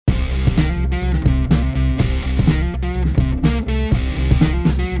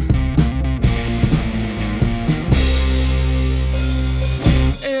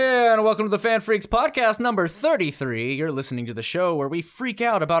welcome to the Fan Freaks podcast number 33. You're listening to the show where we freak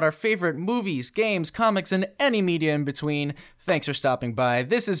out about our favorite movies, games, comics, and any media in between. Thanks for stopping by.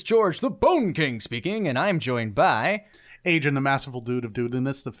 This is George the Bone King speaking, and I'm joined by... Adrian, the masterful dude of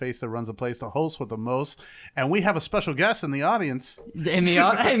dudiness, the face that runs the place, the host with the most, and we have a special guest in the audience. In the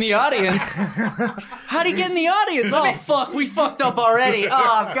audience? How'd he get in the audience? Oh, fuck, we fucked up already.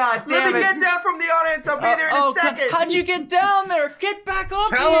 Oh, god damn it. Let me get down from the audience. I'll be there in a second. How'd you get down there? Get back up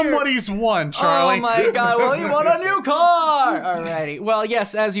Tell here. him what he's won, Charlie. Oh my god, well, you want a new car! Alrighty. Well,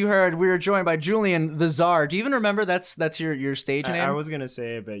 yes, as you heard, we were joined by Julian the Czar. Do you even remember that's your stage name? I was going to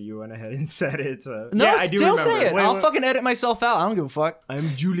say it, but you went ahead and said it. No, yeah, I do still remember. say it. I'll fucking edit myself out. I don't give a fuck. I'm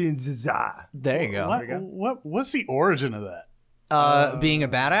Julian Zaza. There you go. What's the origin of that? Being a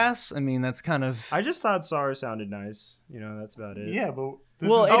badass? I mean, that's kind of... I just thought Tsar sounded nice. You know, that's about it. Yeah, but...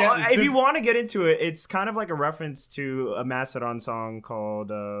 If you want to get into it, it's kind of like a reference to a Mastodon song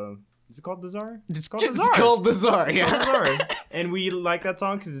called... is it called The Czar? It's called The Czar, yeah. It's called The Czar. And we like that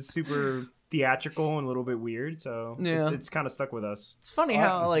song because it's super... theatrical and a little bit weird, so yeah. it's kind of stuck with us. It's funny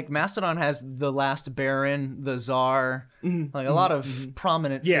how like Mastodon has the last Baron, the Czar, like a lot of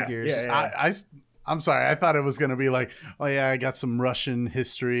prominent figures. Yeah. I'm sorry, I thought it was gonna be like, oh yeah, I got some Russian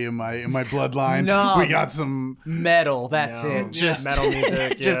history in my bloodline. No, we got some metal. That's it. Just metal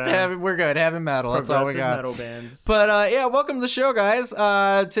music. Just we're good. Heavy metal. That's all we got. Metal bands. But yeah, welcome to the show, guys.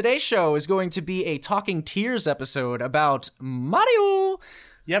 Today's show is going to be a Talking Tears episode about Mario.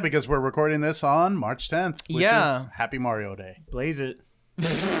 Yeah, because we're recording this on March 10th, which is Happy Mario Day. Blaze it.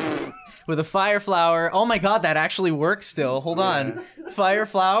 With a fire flower. Oh my god, that actually works still. Hold on. Fire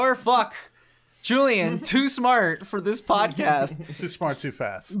flower? Fuck. Julian, too smart for this podcast. Too smart, too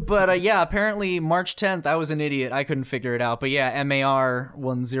fast. But yeah, apparently March 10th, I was an idiot. I couldn't figure it out. But yeah,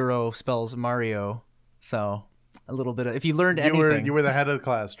 MAR10 spells Mario. So... a little bit of, if you learned anything. You were the head of the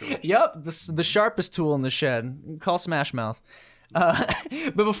class, George. Yep, the sharpest tool in the shed. Call Smash Mouth.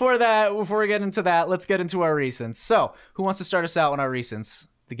 But before we get into that, let's get into our recents. So, who wants to start us out on our recents?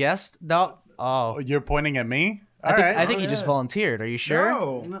 The guest? No. Oh, you're pointing at me? I think you just volunteered. Are you sure?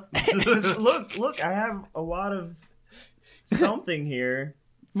 No. look, I have a lot of something here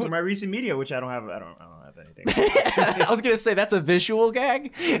for my recent media, which I don't have anything. I was gonna say that's a visual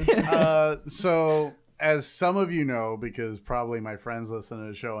gag. So. As some of you know, because probably my friends listen to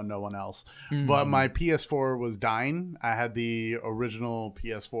the show and no one else, but my PS4 was dying. I had the original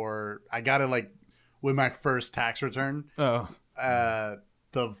PS4. I got it like with my first tax return. Oh.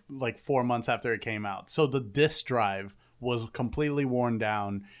 4 months after it came out. So the disk drive was completely worn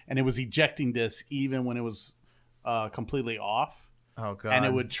down, and it was ejecting disks even when it was completely off. Oh god. And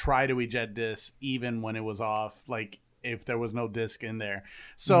it would try to eject disks even when it was off, like if there was no disc in there.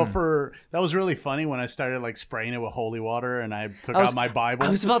 So that was really funny when I started like spraying it with holy water and I took out my Bible. I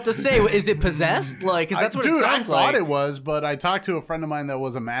was about to say, is it possessed? Like, because that's what it sounds like. I thought it was, but I talked to a friend of mine that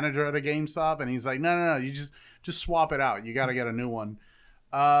was a manager at a GameStop and he's like, no, you just swap it out. You got to get a new one.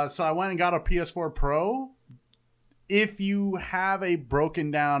 So I went and got a PS4 Pro. If you have a broken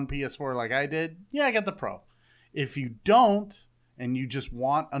down PS4 like I did, yeah, get the Pro. If you don't, and you just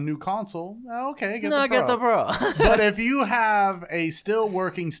want a new console, okay, get the Pro. But if you have a still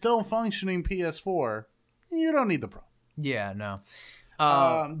working, still functioning PS4, you don't need the Pro. Yeah, no.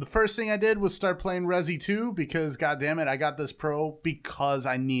 The first thing I did was start playing Resi 2 because, goddammit, I got this Pro because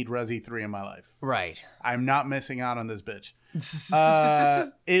I need Resi 3 in my life. Right. I'm not missing out on this bitch.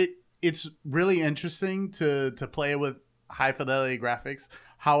 It's really interesting to play with high fidelity graphics.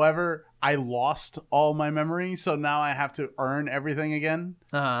 However, I lost all my memory, so now I have to earn everything again.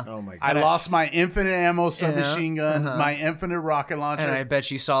 Uh-huh. Oh my god! I lost my infinite ammo submachine gun, my infinite rocket launcher, and I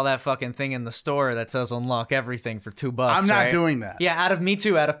bet you saw that fucking thing in the store that says unlock everything for $2. I'm not doing that. Yeah, me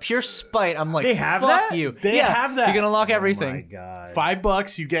too. Out of pure spite, I'm like, they have fuck that? you. They have that. You can unlock everything. Oh my god!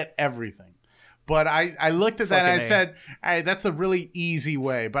 $5, you get everything. But I looked at that and I said, hey, that's a really easy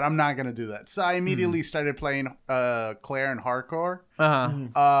way, but I'm not going to do that. So I immediately started playing Claire and Hardcore.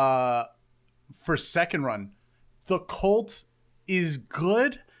 For second run, the Colt is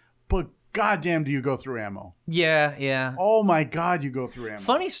good, but goddamn do you go through ammo. Yeah. Oh my god, you go through ammo.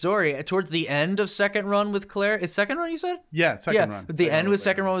 Funny story, towards the end of second run with Claire, is second run you said? Yeah, second run. The end with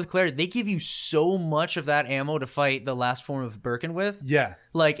second run with Claire, they give you so much of that ammo to fight the last form of Birkin with. Yeah.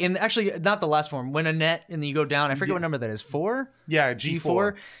 Like, actually, not the last form, when Annette and then you go down, I forget what number that is, 4? Yeah,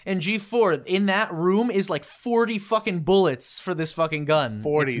 G4. And G4, in that room is like 40 fucking bullets for this fucking gun.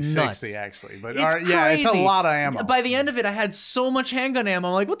 40, it's 60 nuts. Actually. But it's crazy. Yeah, it's a lot of ammo. By the end of it, I had so much handgun ammo.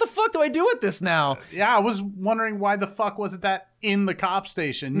 I'm like, what the fuck do I do with this now? Yeah, I was wondering why the fuck wasn't that in the cop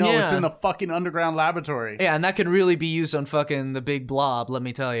station? No, it's in the fucking underground laboratory. Yeah, and that could really be used on fucking the big blob, let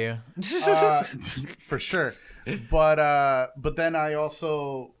me tell you. For sure. But then I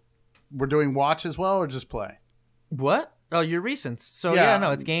also... We're doing watch as well, or just play? What? Oh, your recents. So yeah,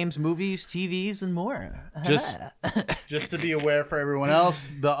 no, it's games, movies, TVs, and more. Just to be aware for everyone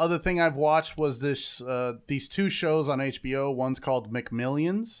else, the other thing I've watched was these 2 shows on HBO. One's called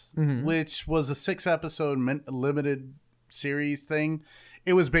McMillions, which was a 6-episode limited series thing.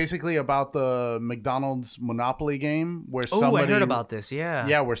 It was basically about the McDonald's Monopoly game where somebody... I heard about this, yeah.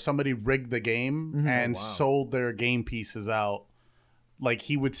 Yeah, where somebody rigged the game and sold their game pieces out. Like,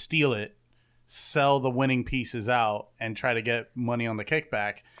 he would steal it, sell the winning pieces out, and try to get money on the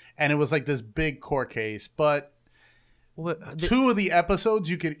kickback. And it was like this big court case. But 2 of the episodes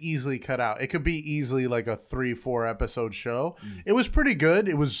you could easily cut out. It could be easily like a 3-4 episode show. It was pretty good.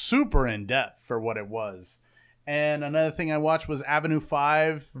 It was super in depth for what it was. And another thing I watched was Avenue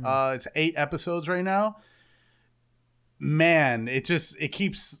 5. It's 8 episodes right now. Man, it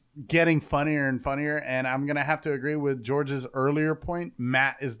keeps getting funnier and funnier, and I'm gonna have to agree with George's earlier point.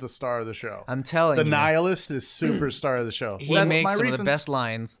 Matt is the star of the show. I'm telling you, the nihilist is super star of the show. He makes some of the best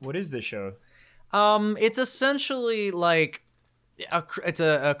lines. What is this show? It's essentially like it's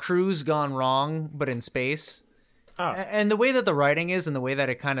a cruise gone wrong, but in space. Oh. And the way that the writing is, and the way that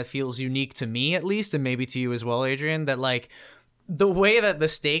it kind of feels unique to me, at least, and maybe to you as well, Adrian, that like the way that the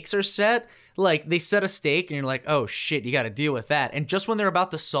stakes are set. Like, they set a stake, and you're like, oh, shit, you got to deal with that. And just when they're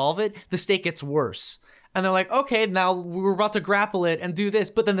about to solve it, the stake gets worse. And they're like, okay, now we're about to grapple it and do this,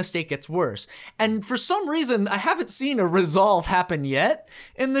 but then the stake gets worse. And for some reason, I haven't seen a resolve happen yet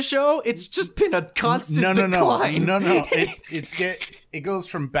in the show. It's just been a constant decline. No. It goes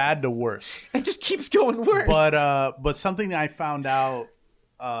from bad to worse. It just keeps going worse. But something that I found out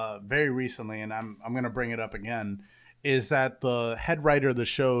very recently, and I'm going to bring it up again, is that the head writer of the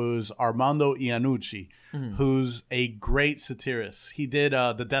show is Armando Iannucci, who's a great satirist. He did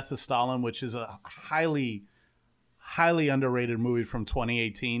The Death of Stalin, which is a highly, highly underrated movie from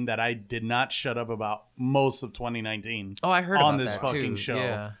 2018 that I did not shut up about most of 2019. Oh, I heard on about this that fucking too. show.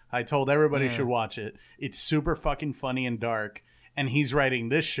 Yeah. I told everybody should watch it. It's super fucking funny and dark, and he's writing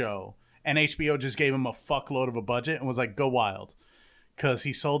this show, and HBO just gave him a fuckload of a budget and was like, go wild. Because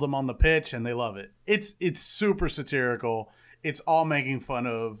he sold them on the pitch and they love it. It's super satirical. It's all making fun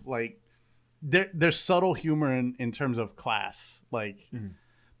of, like, there's subtle humor in terms of class. Like,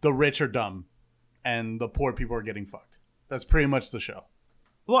 the rich are dumb and the poor people are getting fucked. That's pretty much the show.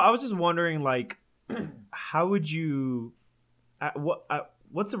 Well, I was just wondering, like, how would you...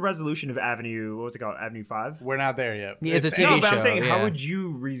 what's the resolution of Avenue? What was it called? Avenue 5? We're not there yet. Yeah, it's a TV show. But I'm saying, yeah. how would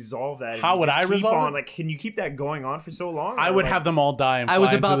you resolve that? How would I resolve it? Like, can you keep that going on for so long? I would have them all die and fly I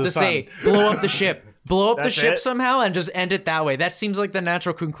was into about the to sun. say, blow up the ship. Blow up the That's ship it? somehow and just end it that way. That seems like the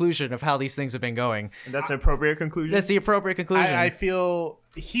natural conclusion of how these things have been going. And that's an appropriate conclusion? That's the appropriate conclusion. I feel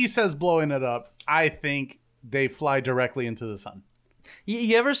he says blowing it up. I think they fly directly into the sun.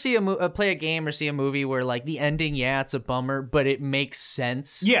 You ever see play a game or see a movie where, like, the ending, yeah, it's a bummer, but it makes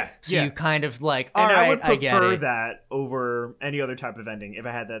sense? Yeah. So you kind of like, all right, I would I get prefer it. that over any other type of ending if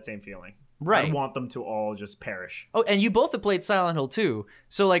I had that same feeling. Right. I want them to all just perish. Oh, and you both have played Silent Hill 2.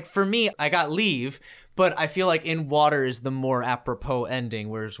 So, like, for me, I got Leave, but I feel like In Water is the more apropos ending,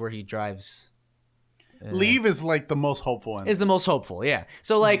 where he drives... Leave is like the most hopeful ending. Is the most hopeful, yeah.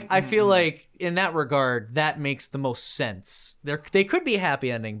 So, like, I feel like in that regard, that makes the most sense. They could be a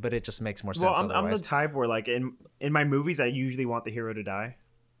happy ending, but it just makes more sense. Well, I'm the type where, like, in my movies, I usually want the hero to die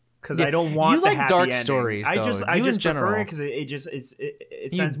because I don't want you the like happy dark ending. stories. I though. just you in prefer general. it because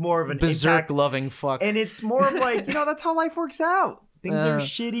it sends more of an berserk impact, loving fuck, and it's more of like that's how life works out. Things are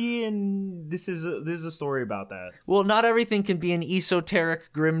shitty, and this is a story about that. Well, not everything can be an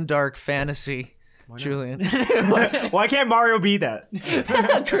esoteric, grim, dark fantasy. Julian. Why can't Mario be that?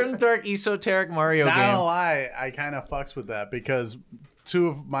 Grim, dark, esoteric Mario Not game. gonna lie, I kind of fucks with that because 2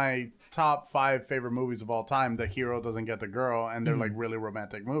 of my top 5 favorite movies of all time, the hero doesn't get the girl, and they're like really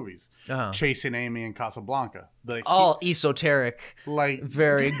romantic movies. Chasing Amy and Casablanca. All esoteric, like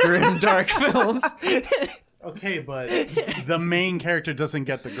very grim, dark films. Okay, but the main character doesn't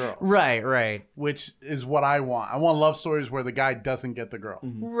get the girl. Right. Which is what I want. I want love stories where the guy doesn't get the girl.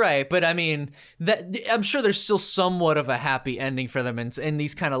 Right, but I mean, I'm sure there's still somewhat of a happy ending for them in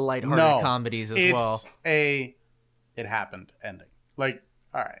these kind of lighthearted comedies as well. It's it happened ending. Like,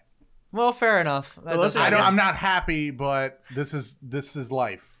 all right. Well, fair enough. I'm not happy, but this is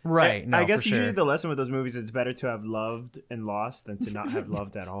life. Right. No, I guess for usually sure. the lesson with those movies is it's better to have loved and lost than to not have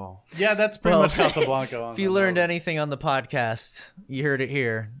loved at all. Yeah, that's pretty much Casablanca. If you learned anything on the podcast, you heard it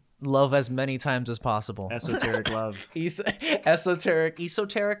here. love as many times as possible. Esoteric love.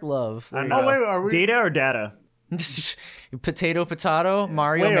 Esoteric love. I don't Oh know. wait, are we? Data or data? Potato,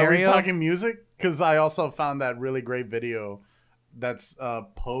 Mario, Wait, are we Mario. talking music? Because I also found that really great video that's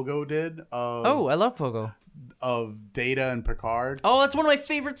Pogo did Oh, I love Pogo. of Data and Picard. Oh, that's one of my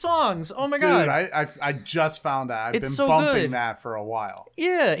favorite songs. Oh my god. Dude, I just found that. I've It's been so bumping good. that for a while.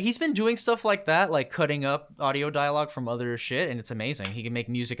 Yeah, he's been doing stuff like that, like cutting up audio dialogue from other shit, and it's amazing. He can make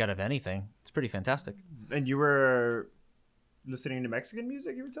music out of anything. It's pretty fantastic. And you were listening to Mexican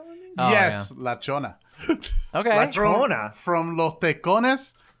music, you were telling me? Oh, Yes, La Chona. Okay. La Chona. From Los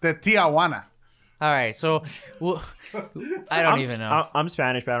Tecones de Tijuana. All right, so I don't even know. I'm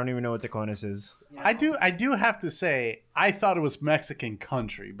Spanish, but I don't even know what Tecones is. I do have to say, I thought it was Mexican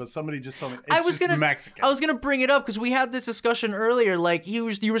country, but somebody just told me it's Mexican. I was gonna bring it up because we had this discussion earlier. Like you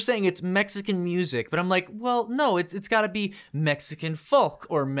were saying it's Mexican music, but I'm like, well, no, it's got to be Mexican folk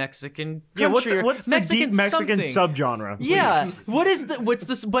or Mexican country. Yeah, what's the deep Mexican subgenre? Please? Yeah, what's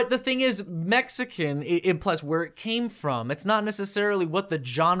this? But the thing is, Mexican it implies where it came from. It's not necessarily what the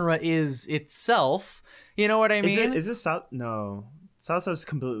genre is itself. You know what I mean? Is this South? No. Salsa is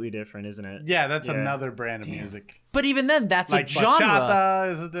completely different, isn't it? Yeah, that's another brand of music. But even then, that's Like a genre.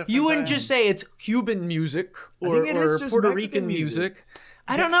 bachata is a different You wouldn't thing. just say it's Cuban music or think it is just Puerto Mexican Rican music. music.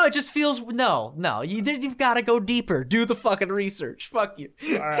 I don't know. It just feels no. You've got to go deeper. Do the fucking research. Fuck you,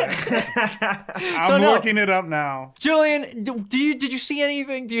 All right. I'm So no. looking it up now. Julian. Did you see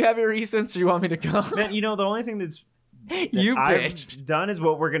anything? Do you have your recents, or you want me to go? Man, the only thing that You I've bitch. done is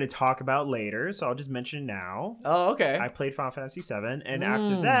what we're going to talk about later, so I'll just mention it now. Oh, okay. I played Final Fantasy VII, and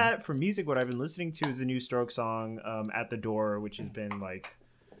after that, for music, what I've been listening to is the new Stroke song, "At the Door," which has been like,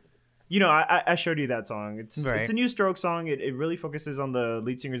 I showed you that song. It's a new Stroke song. It really focuses on the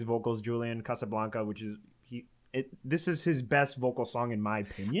lead singer's vocals, Julian Casablanca, which is this is his best vocal song in my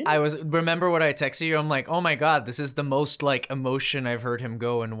opinion. Remember what I texted you? I'm like, oh my god, this is the most like emotion I've heard him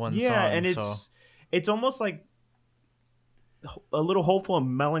go in one song. Yeah, and it's almost like a little hopeful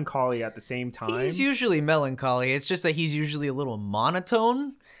and melancholy at the same time. He's usually melancholy. It's just that he's usually a little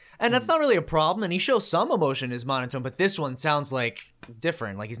monotone. And that's not really a problem. And he shows some emotion in his monotone, but this one sounds like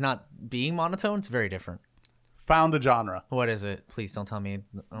different. Like he's not being monotone. It's very different. Found the genre. What is it? Please don't tell me.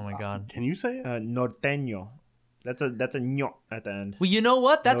 Oh my god. Can you say it? Norteño. That's a ño at the end. Well, you know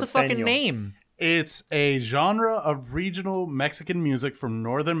what? That's a fucking Norteño. name. It's a genre of regional Mexican music from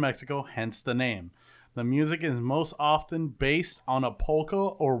northern Mexico, hence the name. The music is most often based on a polka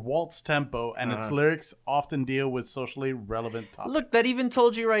or waltz tempo, and its lyrics often deal with socially relevant topics. Look, that even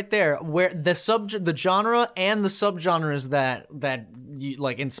told you right there where the genre and the subgenres that you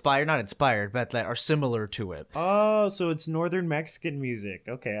like not inspired, but that are similar to it. Oh, so it's northern Mexican music.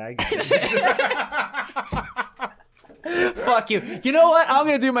 Okay, I get it. Fuck you. You know what? I'm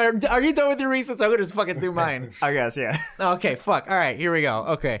gonna do my. Are you done with your research? I'm gonna just fucking do mine. I guess, yeah. Okay, fuck. All right, here we go.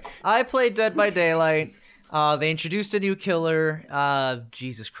 Okay, I played Dead by Daylight. They introduced a new killer.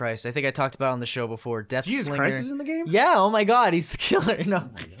 Jesus Christ, I think I talked about it on the show before. Death Jesus Slinger. Christ is in the game? Yeah. Oh my God, he's the killer.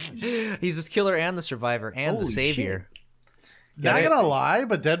 No, he's this killer and the survivor and the Holy savior. Not gonna lie,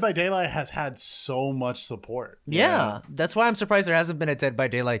 but Dead by Daylight has had so much support. Yeah, that's why I'm surprised there hasn't been a Dead by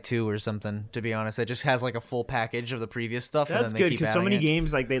Daylight 2 or something, to be honest. It just has like a full package of the previous stuff. That's and then they good keep because so adding many it.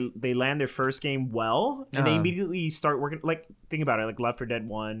 games like they land their first game well and they immediately start working. Like think about it, like Left 4 Dead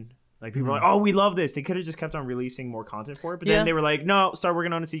 1. Like people are like, oh, we love this. They could have just kept on releasing more content for it, but then they were like, no, start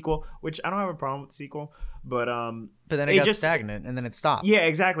working on a sequel. Which I don't have a problem with the sequel, but then it got stagnant and then it stopped. Yeah,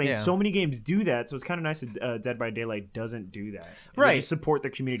 exactly. Yeah. And so many games do that, so it's kind of nice that Dead by Daylight doesn't do that. And Right. they just support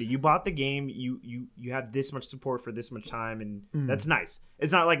the community. You bought the game, you have this much support for this much time, and that's nice.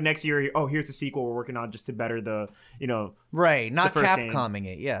 It's not like next year, oh, here's the sequel we're working on just to better the, Right, not first game. Capcomming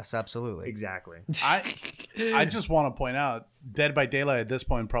it. Yes, absolutely. Exactly. I just want to point out, Dead by Daylight at this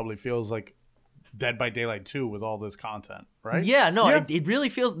point probably feels like Dead by Daylight 2 with all this content, right? Yeah, no, it really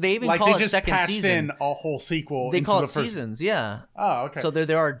feels. They even Like call they it just second patched season. in a whole sequel. They into call the it first... seasons, yeah. Oh, okay. So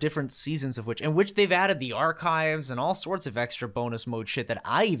there are different seasons of which they've added the archives and all sorts of extra bonus mode shit that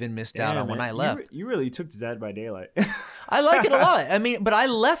I even missed out on when I left. You really took to Dead by Daylight. I like it a lot. I mean, but I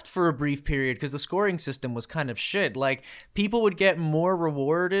left for a brief period because the scoring system was kind of shit. Like, people would get more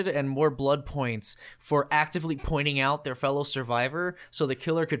rewarded and more blood points for actively pointing out their fellow survivor so the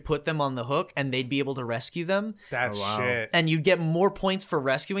killer could put them on the hook and they'd be able to rescue them. That's shit. And you'd get more points for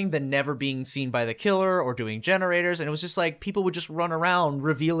rescuing than never being seen by the killer or doing generators. And it was just like people would just run around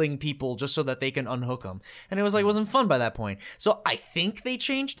revealing people just so that they can unhook them. And it was like, it wasn't fun by that point. So I think they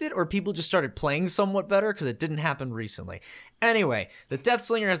changed it, or people just started playing somewhat better because it didn't happen recently. Anyway, the Death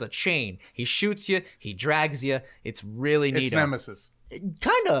Slinger has a chain. He shoots you, he drags you. It's really neat. It's Nemesis.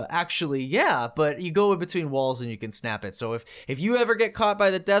 Kinda, actually, yeah, but you go in between walls and you can snap it. So if you ever get caught by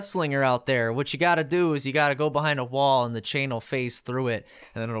the Death Slinger out there, what you gotta do is you gotta go behind a wall and the chain will phase through it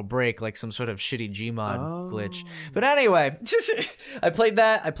and then it'll break like some sort of shitty Gmod glitch. But anyway, I played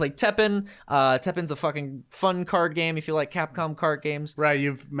that. I played Teppen. Teppen's a fucking fun card game if you like Capcom card games. Right,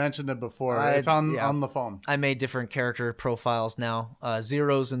 you've mentioned it before. It's on the phone. I made different character profiles now.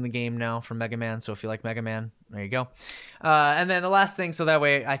 Zero's in the game now for Mega Man, so if you like Mega Man, there you go. And then the last thing, so that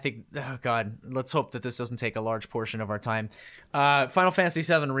way I think, oh God, let's hope that this doesn't take a large portion of our time. Final Fantasy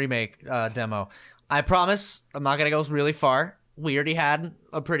VII Remake demo. I promise I'm not going to go really far. We already had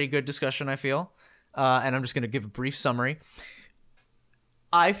a pretty good discussion, I feel. And I'm just going to give a brief summary.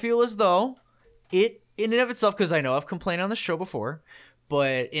 I feel as though it, in and of itself, because I know I've complained on the show before,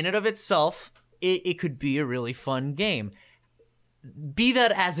 but in and of itself, it could be a really fun game. Be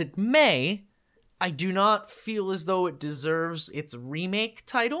that as it may, I do not feel as though it deserves its remake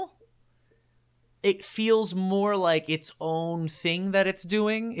title. It feels more like its own thing that it's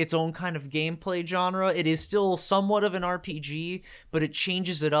doing, its own kind of gameplay genre. It is still somewhat of an RPG, but it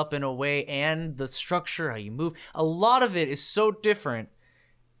changes it up in a way, and the structure, how you move, a lot of it is so different.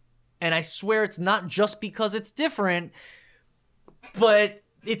 And I swear it's not just because it's different, but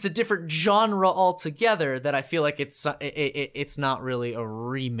it's a different genre altogether that I feel like it's not really a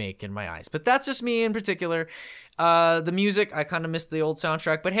remake in my eyes. But that's just me in particular. The music, I kind of missed the old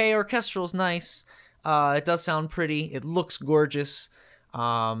soundtrack, but hey, orchestral's nice. It does sound pretty. It looks gorgeous.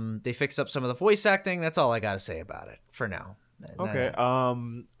 They fixed up some of the voice acting. That's all I gotta say about it for now. Okay.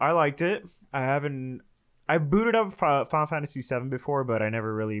 I liked it. I booted up Final Fantasy VII before, but I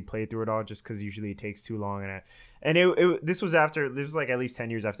never really played through it all just because usually it takes too long. This was like at least 10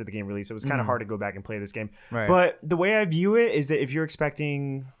 years after the game release. So it was kind of hard to go back and play this game. Right. But the way I view it is that if you're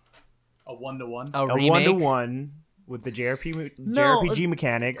expecting a 1-to-1, a remake? 1-to-1 with the JRPG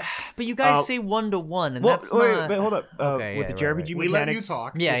mechanics. But you guys say 1-to-1, and that's not... Wait, hold up. Okay, with the JRPG mechanics... We let you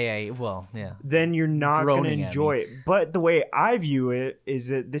talk. Yeah. Then you're not going to enjoy it. But the way I view it is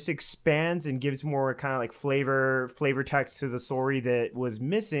that this expands and gives more kind of like flavor text to the story that was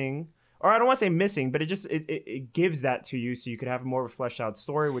missing. Or I don't want to say missing, but it gives that to you so you could have more of a fleshed out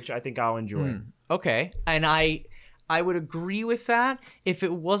story, which I think I'll enjoy. Okay, and I would agree with that if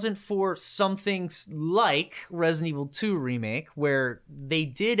it wasn't for something like Resident Evil 2 Remake, where they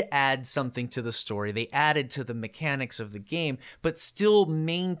did add something to the story. They added to the mechanics of the game, but still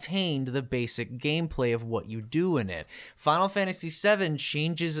maintained the basic gameplay of what you do in it. Final Fantasy VII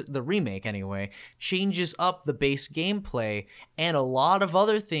changes, the remake anyway, changes up the base gameplay and a lot of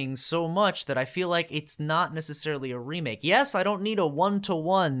other things so much that I feel like it's not necessarily a remake. Yes, I don't need a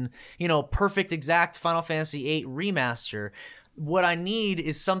 1-to-1, perfect exact Final Fantasy VIII remaster. What I need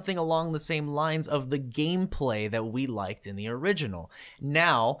is something along the same lines of the gameplay that we liked in the original.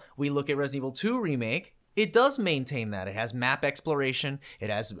 Now, we look at Resident Evil 2 Remake. It does maintain that. It has map exploration. It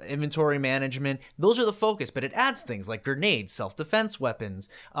has inventory management. Those are the focus, but it adds things like grenades, self-defense weapons,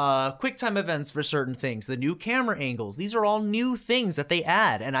 quick time events for certain things, the new camera angles. These are all new things that they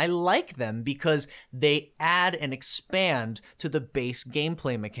add, and I like them because they add and expand to the base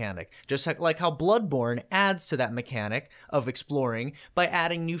gameplay mechanic. Just like how Bloodborne adds to that mechanic of exploring by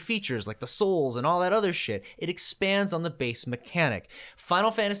adding new features like the souls and all that other shit. It expands on the base mechanic.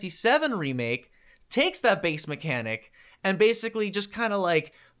 Final Fantasy VII Remake takes that base mechanic and basically just kind of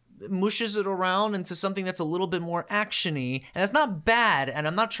like mushes it around into something that's a little bit more action-y. And it's not bad, and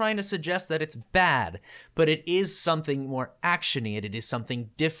I'm not trying to suggest that it's bad, but it is something more action-y, and it is something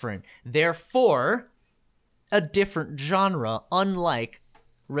different. Therefore, a different genre, unlike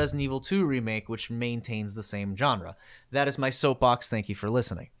Resident Evil 2 Remake, which maintains the same genre. That is my soapbox. Thank you for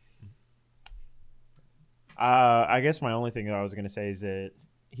listening. I guess my only thing that I was going to say is that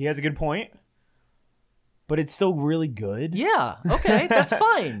he has a good point, but it's still really good. Yeah, okay, that's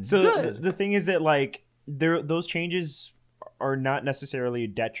fine. So good. The thing is that like those changes are not necessarily a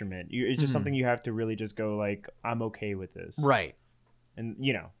detriment. It's just something you have to really just go like, I'm okay with this. Right. And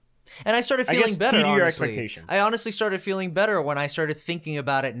And I started feeling better, to your honestly. expectations. I honestly started feeling better when I started thinking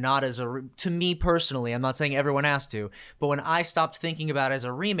about it not as to me personally, I'm not saying everyone has to, but when I stopped thinking about it as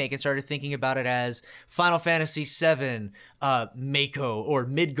a remake and started thinking about it as Final Fantasy VII, Mako, or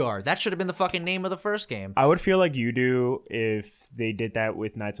Midgard. That should have been the fucking name of the first game. I would feel like you do if they did that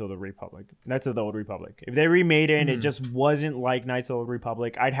with Knights of the Old Republic. If they remade it and it just wasn't like Knights of the Old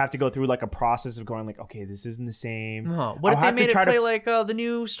Republic, I'd have to go through like a process of going like, okay, this isn't the same. What if they made it play like the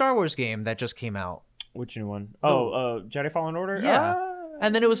new Star Wars game that just came out? Which new one? Jedi Fallen Order? Yeah.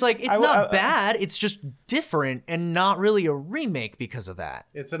 And then it was like, it's not bad, it's just different and not really a remake because of that.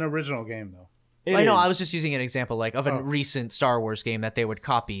 It's an original game, though. I know, I was just using an example like of a recent Star Wars game that they would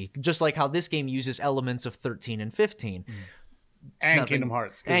copy, just like how this game uses elements of 13 and 15. And Kingdom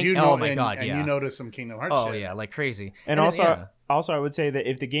Hearts. Oh my God, and yeah. you notice some Kingdom Hearts Oh, shit. yeah, like crazy. And also, I would say that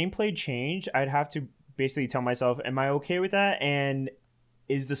if the gameplay changed, I'd have to basically tell myself, am I okay with that? And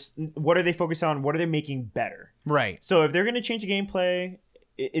what are they focused on? What are they making better? Right. So if they're going to change the gameplay,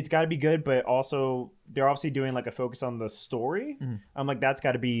 it's got to be good, but also they're obviously doing like a focus on the story. I'm like, that's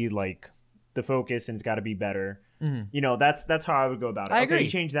got to be like the focus, and it's got to be better. You know, that's how I would go about it. I agree. You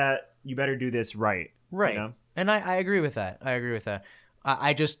change that, you better do this right. Right. You know? And I agree with that.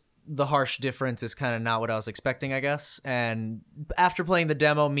 I just, the harsh difference is kind of not what I was expecting, I guess. And after playing the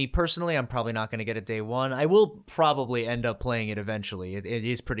demo, me personally, I'm probably not going to get it day one. I will probably end up playing it eventually. It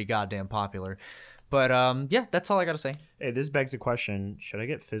is pretty goddamn popular. But yeah, that's all I got to say. Hey, this begs the question, should I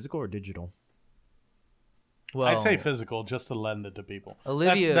get physical or digital? Well, I'd say physical just to lend it to people.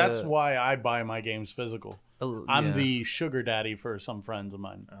 Olivia- That's why I buy my games physical. I'm yeah. the sugar daddy for some friends of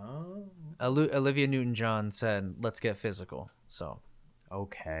mine. Olivia Newton-John said, let's get physical. So,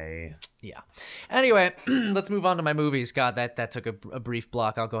 Okay. yeah. Anyway, let's move on to my movies. God, that took a brief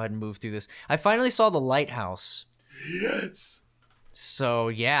block. I'll go ahead and move through this. I finally saw The Lighthouse. Yes. So,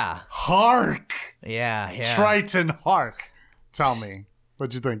 yeah. Hark. Yeah. Triton, hark. Tell me,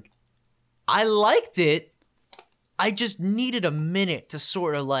 what'd you think? I liked it. I just needed a minute to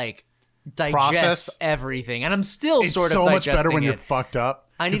sort of like digest Process? everything, and I'm still It's sort of so much digesting better when it. you're fucked up.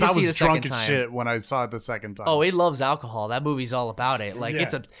 I need 'Cause to see I the was drunk second as time. shit when I saw it the second time. Oh, it loves alcohol. That movie's all about it. Like Yeah.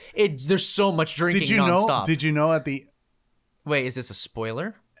 there's so much drinking did you nonstop. know? Did you know at the? Wait, is this a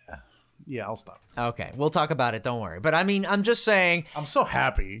spoiler? Yeah, I'll stop. Okay, we'll talk about it. Don't worry. But I mean, I'm just saying. I'm so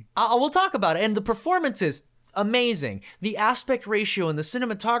happy. We'll talk about it. And the performances, amazing. The aspect ratio and the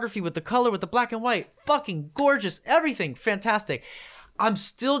cinematography with the color, with the black and white, fucking gorgeous. Everything fantastic. I'm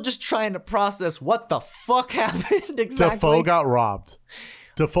still just trying to process what the fuck happened exactly. Defoe got robbed.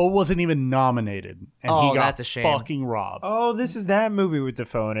 Defoe wasn't even nominated, and he got that's a shame. fucking robbed. Oh, this is that movie with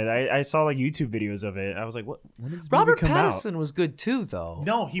Defoe in it. I saw like YouTube videos of it. I was like, what? When did this Robert movie come Pattinson was good too, though.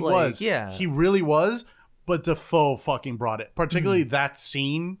 No, he Like, was. Yeah. He really was. But Defoe fucking brought it. Particularly that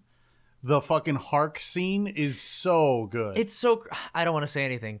scene, the fucking Hark scene is so good. It's so. I don't want to say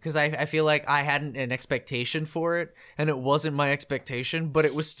anything because I feel like I hadn't an expectation for it, and it wasn't my expectation, but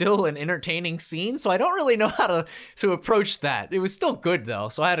it was still an entertaining scene. So I don't really know how to approach that. It was still good though,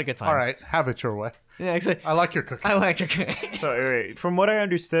 so I had a good time. All right, have it your way. Yeah, exactly. I like your cooking. I like your cooking. So, wait, from what I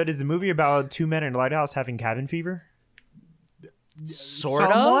understood, is the movie about two men in a lighthouse having cabin fever? Sort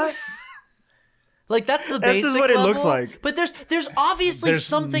Somewhat? of. Like that's the That's basic just what it level, looks like. But there's obviously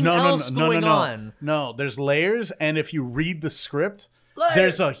something else going on. No, there's layers, and if you read the script, Layers.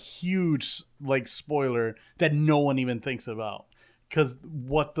 there's a huge like spoiler that no one even thinks about. Because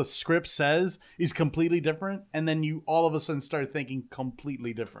what the script says is completely different, and then you all of a sudden start thinking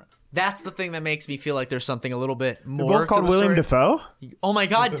completely different. That's the thing that makes me feel like there's something a little bit more. Both to called the William story. Defoe? Oh my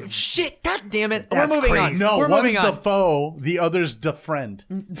god! Shit! God damn it! That's We're moving on. crazy. No, We're one's moving on. the foe, the other's the friend.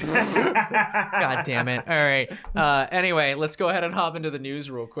 God damn it! All right. Anyway, let's go ahead and hop into the news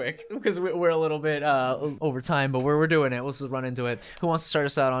real quick because we're a little bit over time, but we're doing it. Let's just run into it. Who wants to start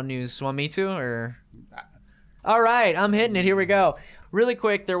us out on news? Want me to or? All right, I'm hitting it. Here we go. Really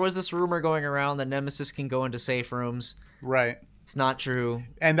quick, there was this rumor going around that Nemesis can go into safe rooms. Right. It's not true.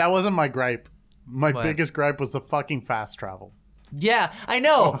 And that wasn't my gripe. My What? biggest gripe was the fucking fast travel. Yeah, I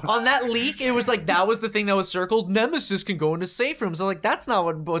know. On that leak, it was like that was the thing that was circled. Nemesis can go into safe rooms. I'm like, that's not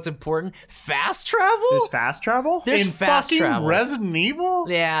what's important. Fast travel? There's fast travel? There's In fast fucking travel. Resident Evil?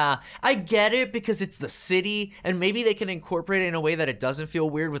 Yeah, I get it because it's the city, and maybe they can incorporate it in a way that it doesn't feel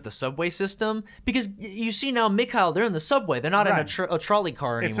weird with the subway system. Because you see now, Mikhail, they're in the subway. They're not in Right. a trolley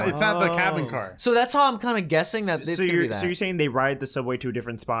car It's anymore. not the cabin car. So that's how I'm kind of guessing that it's So gonna be you're, that. so you're saying they ride the subway to a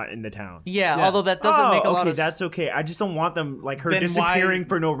different spot in the town? Yeah, Yeah. although that doesn't make a lot okay, of that's okay. I just don't want them like her Then disappearing why-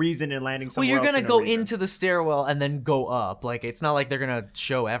 for no reason and landing Well, somewhere you're else gonna for no go reason. into the stairwell and then go up. Like it's not like they're gonna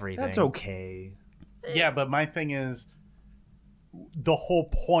show everything. That's okay. Yeah, but my thing is the whole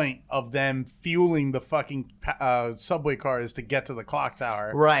point of them fueling the fucking subway car is to get to the clock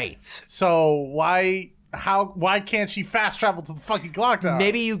tower. Right. So why can't she fast travel to the fucking clock tower?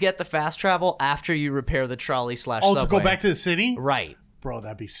 Maybe you get the fast travel after you repair the trolley / subway. to go back to the city? Right. Bro,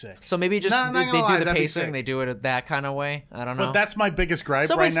 that'd be sick. So maybe just Nah, not they gonna do lie, the that'd be pacing. sick. They do it that kind of way. I don't know. But that's my biggest gripe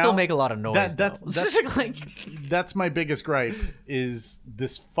Subways right now. still make a lot of noise. That's though. Like, that's my biggest gripe is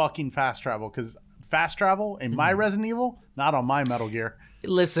this fucking fast travel, because fast travel in my Resident Evil, not on my Metal Gear.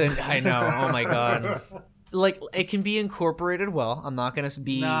 listen, I know. Oh my god. Like it can be incorporated well. I'm not gonna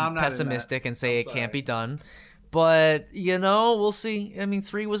be No, I'm not in pessimistic that. and say I'm it can't sorry. be done. But, we'll see. I mean,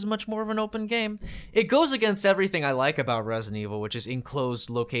 3 was much more of an open game. It goes against everything I like about Resident Evil, which is enclosed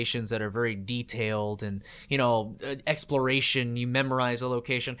locations that are very detailed and, exploration. You memorize a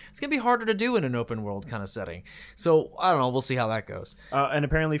location. It's going to be harder to do in an open world kind of setting. So, I don't know. We'll see how that goes. And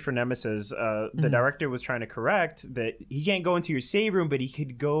apparently for Nemesis, the director was trying to correct that he can't go into your save room, but he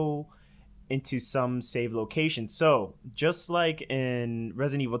could go into some save location. So, just like in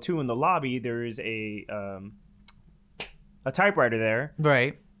Resident Evil 2 in the lobby, there is a typewriter there.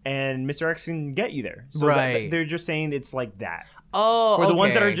 Right. And Mr. X can get you there. So they're just saying it's like that. Oh, for the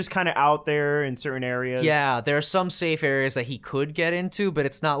ones that are just kind of out there in certain areas. Yeah, there are some safe areas that he could get into, but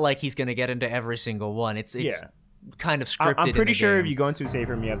it's not like he's going to get into every single one. It's kind of scripted. I'm pretty sure game. If you go into a safe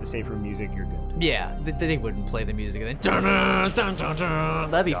room, you have the safe room music, you're good. Yeah, they wouldn't play the music and then dun, dun, dun,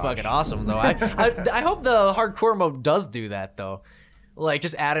 dun. That'd be fucking awesome, though. I hope the hardcore mode does do that, though. Like,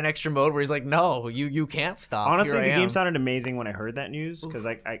 just add an extra mode where he's like, no, you can't stop. Honestly, the game sounded amazing when I heard that news, because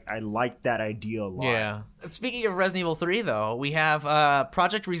I liked that idea a lot. Yeah. Speaking of Resident Evil 3, though, we have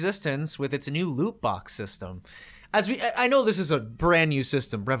Project Resistance with its new loot box system. I know this is a brand new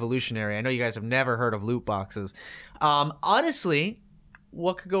system, revolutionary. I know you guys have never heard of loot boxes. Honestly,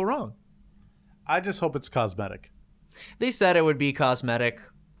 what could go wrong? I just hope it's cosmetic. They said it would be cosmetic.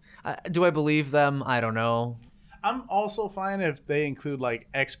 Do I believe them? I don't know. I'm also fine if they include like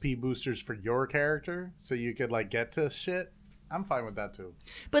XP boosters for your character, so you could like get to shit. I'm fine with that too.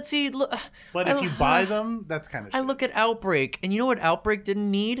 But see, look. But if you buy them, that's kind of. I look at Outbreak, and you know what Outbreak didn't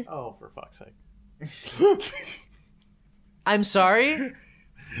need? Oh, for fuck's sake! I'm sorry.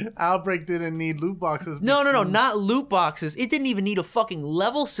 Outbreak didn't need loot boxes. No, not loot boxes. It didn't even need a fucking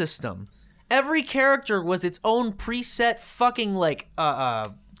level system. Every character was its own preset fucking like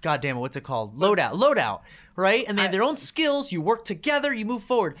goddamn it, what's it called? Loadout. Right? And they have their own skills, you work together, you move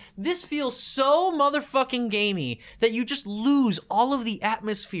forward. This feels so motherfucking gamey that you just lose all of the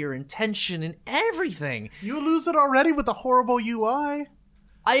atmosphere and tension and everything. You lose it already with the horrible UI.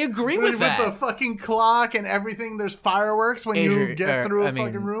 I agree with that. With the fucking clock and everything, there's fireworks when you get through a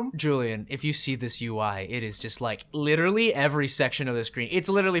fucking room. Julian, if you see this UI, it is just like literally every section of the screen. It's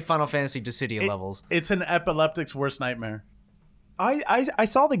literally Final Fantasy Dissidia levels. It's an epileptic's worst nightmare. I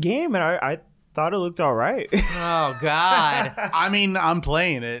saw the game and I thought it looked all right. Oh, God. I mean, I'm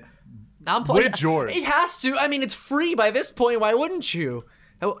playing it with George. It has to. I mean, it's free by this point. Why wouldn't you?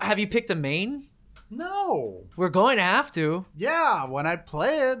 Have you picked a main? No. We're going to have to. Yeah, when I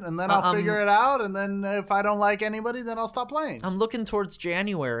play it, and then I'll figure it out, and then if I don't like anybody, then I'll stop playing. I'm looking towards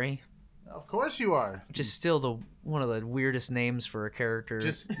January. Of course you are. Which is still one of the weirdest names for a character.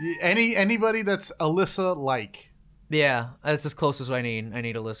 Just anybody that's Alyssa-like. Yeah, that's as close as I need. I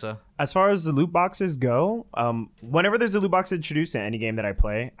need Alyssa. As far as the loot boxes go, whenever there's a loot box introduced in any game that I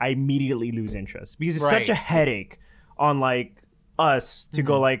play, I immediately lose interest because it's such a headache on like us to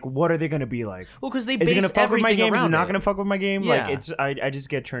go like, what are they going to be like? Well, because they is it base gonna fuck with my everything game? Is it around not it. going to fuck with my game? Yeah. Like I just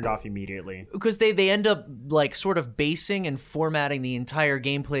get turned off immediately. Because they end up like sort of basing and formatting the entire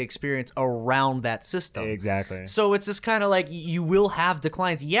gameplay experience around that system. Exactly. So it's just kind of like you will have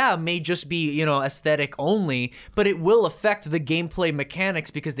declines. Yeah, it may just be, aesthetic only, but it will affect the gameplay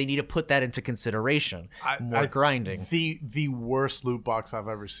mechanics because they need to put that into consideration. More grinding. The worst loot box I've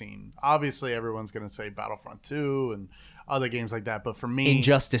ever seen. Obviously, everyone's going to say Battlefront 2 and other games like that, but for me,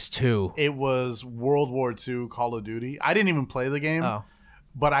 Injustice 2. It was World War II Call of Duty. I didn't even play the game,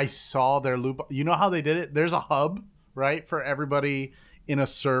 but I saw their loot. You know how they did it? There's a hub, right, for everybody in a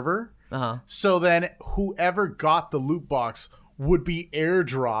server. So then whoever got the loot box would be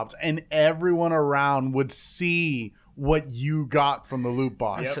airdropped, and everyone around would see what you got from the loot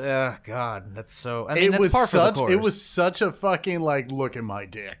box. Oh God, that's so. I mean, that's par for the course. It was such a fucking like, look at my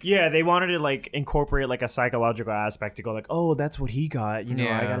dick. Yeah, they wanted to like incorporate like a psychological aspect to go like, oh, that's what he got. I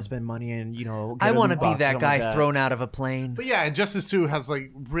got to spend money and I want to be that guy thrown out of a plane. But yeah, Injustice 2 has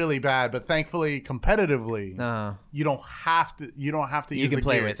like really bad, but thankfully competitively, you don't have to. You don't have to. You use can the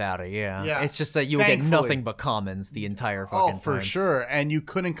play gear. without it. Yeah, it's just that you get nothing but commons the entire fucking time. Oh, for sure. And you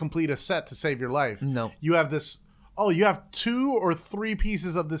couldn't complete a set to save your life. No, you have this. Oh, you have 2 or 3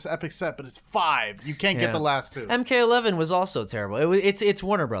 pieces of this epic set, but it's 5. You can't get the last 2. MK11 was also terrible. It's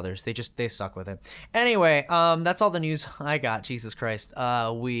Warner Brothers. They stuck with it. Anyway, that's all the news I got. Jesus Christ.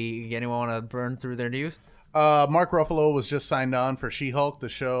 Anyone want to burn through their news? Mark Ruffalo was just signed on for She-Hulk, the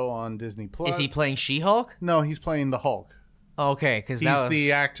show on Disney Plus. Is he playing She-Hulk? No, he's playing the Hulk. Okay, because he's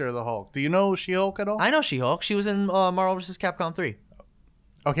the actor of the Hulk. Do you know She-Hulk at all? I know She-Hulk. She was in Marvel vs. Capcom 3.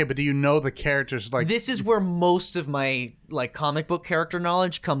 Okay, but do you know the characters? Like, this is where most of my like comic book character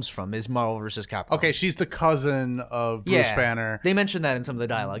knowledge comes from. Is Marvel vs. Capcom? Okay, she's the cousin of Bruce Banner. They mentioned that in some of the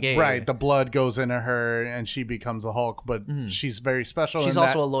dialogue. Yeah, right, yeah. the blood goes into her and she becomes a Hulk, but she's very special. She's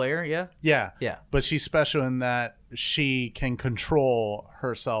also a lawyer. Yeah. Yeah. But she's special in that she can control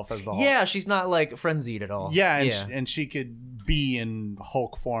herself as the Hulk. Yeah, she's not like frenzied at all. Yeah, and she could be in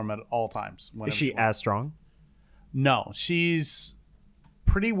Hulk form at all times. Is she as strong? No, she's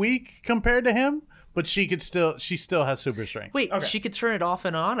pretty weak compared to him, but she still has super strength. Wait, she could turn it off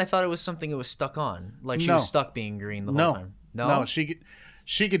and on? I thought it was something it was stuck on. Like she was stuck being green the whole time. No, she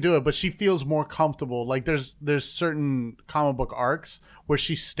could do it, but she feels more comfortable. Like there's certain comic book arcs where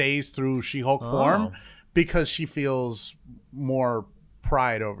she stays through She-Hulk form because she feels more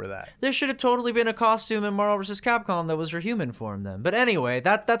pride over that. There should have totally been a costume in Marvel vs. Capcom that was her human form then. But anyway,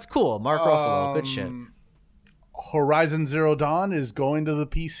 that's cool. Mark Ruffalo, good shit. Horizon Zero Dawn is going to the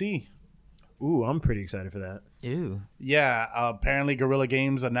PC. Ooh, I'm pretty excited for that. Ew. Yeah, apparently Guerrilla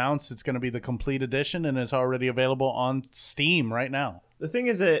Games announced it's going to be the complete edition and it's already available on Steam right now. The thing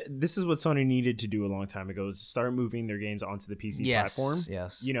is that this is what Sony needed to do a long time ago, is start moving their games onto the PC platform.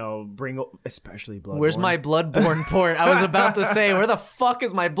 Yes. You know, bring especially Bloodborne. Where's my Bloodborne port? I was about to say, where the fuck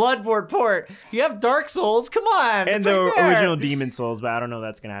is my Bloodborne port? You have Dark Souls, come on. And the original Demon Souls, but I don't know if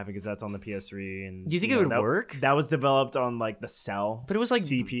that's gonna happen because that's on the PS3. And do you think it would work? That was developed on like the Cell, but it was like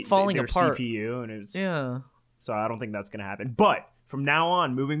falling apart. CPU, and it was So I don't think that's gonna happen. But from now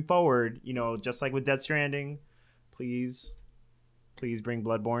on, moving forward, you know, just like with Death Stranding, please bring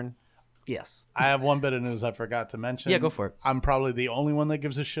Bloodborne. Yes. I have one bit of news I forgot to mention. Yeah, go for it. I'm probably the only one that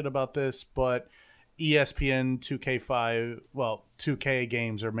gives a shit about this, but ESPN 2K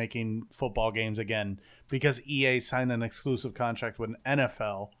games are making football games again because EA signed an exclusive contract with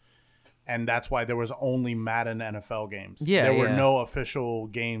NFL, and that's why there was only Madden NFL games. Yeah, there were no official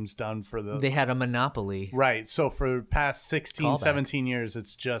games done for the... They had a monopoly. Right, so for the past 16, 17 years,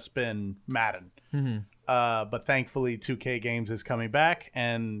 it's just been Madden. Mm-hmm. But thankfully, 2K Games is coming back,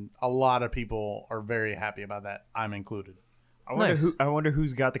 and a lot of people are very happy about that. I'm included. I wonder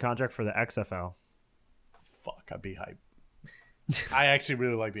who's got the contract for the XFL. Fuck, I'd be hyped. I actually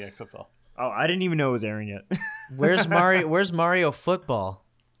really like the XFL. Oh, I didn't even know it was airing yet. Where's Mario Football?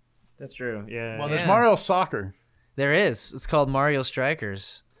 That's true. Yeah. Well, there's Mario Soccer. There is. It's called Mario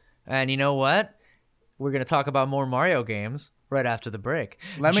Strikers. And you know what? We're going to talk about more Mario games right after the break.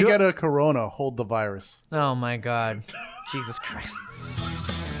 Let me get a Corona. Hold the virus. Oh, my God. Jesus Christ.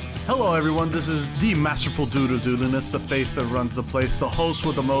 Hello, everyone. This is the masterful dude of doodliness, the face that runs the place, the host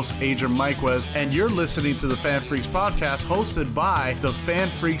with the most, Adrian Mikewes, and you're listening to the Fan Freaks podcast hosted by the Fan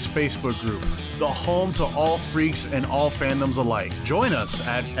Freaks Facebook group, the home to all freaks and all fandoms alike. Join us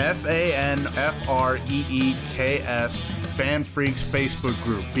at FANFREEKS Fan Freaks Facebook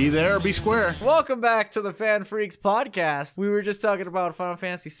group. Be there or be square. Welcome back to the Fan Freaks podcast. We were just talking about Final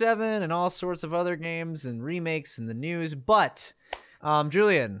Fantasy VII and all sorts of other games and remakes in the news, but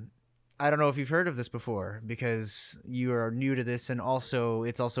Julian, I don't know if you've heard of this before because you are new to this, and also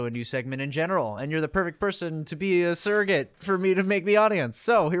it's also a new segment in general, and you're the perfect person to be a surrogate for me to make the audience.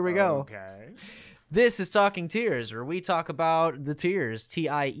 So here we go. Okay. This is Talking Tiers, where we talk about the tiers,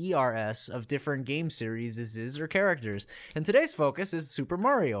 TIERS, of different game series or characters. And today's focus is Super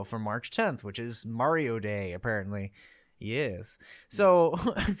Mario for March 10th, which is Mario Day, apparently. Yes. So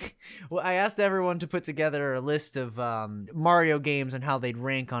well, I asked everyone to put together a list of Mario games and how they'd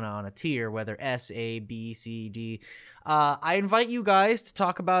rank on a tier, whether S, A, B, C, D. I invite you guys to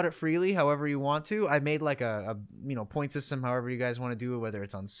talk about it freely, however you want to. I made like a point system, however you guys want to do it, whether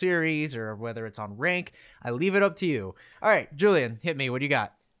it's on series or whether it's on rank. I leave it up to you. All right, Julian, hit me. What do you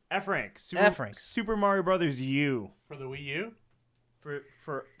got? F rank. F rank. Super Mario Brothers U. For the Wii U? For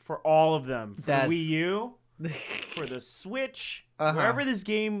all of them. For That's... the Wii U. For the Switch, wherever this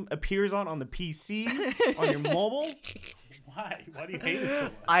game appears on the PC, on your mobile. Why? Why do you hate it so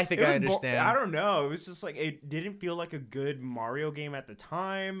much? I think I understand. I don't know. It was just like, it didn't feel like a good Mario game at the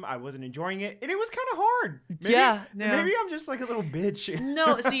time. I wasn't enjoying it, and it was kind of hard. Maybe I'm just like a little bitch.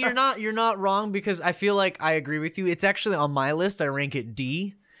 No, see, you're not wrong, because I feel like I agree with you. It's actually on my list. I rank it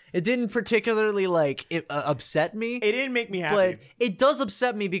D. It didn't particularly upset me. It didn't make me happy. But it does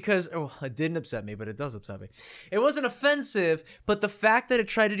upset me because... Oh, it didn't upset me, but it does upset me. It wasn't offensive, but the fact that it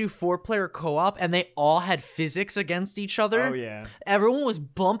tried to do 4-player co-op and they all had physics against each other. Oh, yeah. Everyone was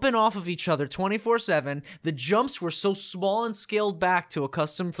bumping off of each other 24/7. The jumps were so small and scaled back to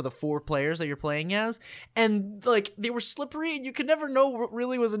accustom for the 4 players that you're playing as. And, they were slippery and you could never know what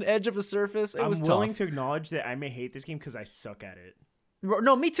really was an edge of a surface. It was tough. I'm willing to acknowledge that I may hate this game because I suck at it.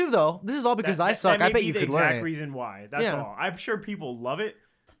 No, me too, though. This is all because I suck. I bet you could learn it. That's the exact reason why. That's all. I'm sure people love it,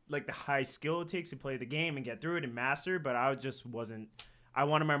 like the high skill it takes to play the game and get through it and master, but I just wasn't. I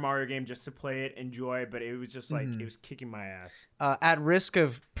wanted my Mario game just to play it, enjoy, but it was just like it was kicking my ass. At risk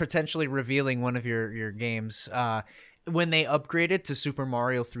of potentially revealing one of your games, when they upgraded to Super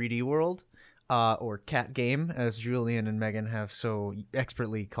Mario 3D World, or Cat Game, as Julian and Megan have so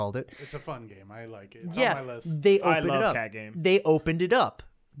expertly called it. It's a fun game. I like it. It's yeah, on my list. They opened I love it up. Cat Game. They opened it up.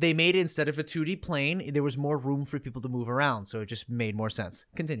 They made it, instead of a 2D plane, there was more room for people to move around, so it just made more sense.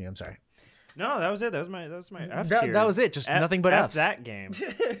 Continue. I'm sorry. No, that was it. That was my F tier. That was it. Just nothing but Fs. That game.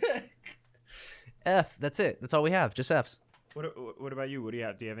 F. That's it. That's all we have. Just Fs. What about you? What do you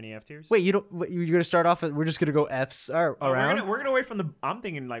have? Do you have any F tiers? Wait, you're gonna start off? We're just gonna go Fs around. We're gonna wait from the. I'm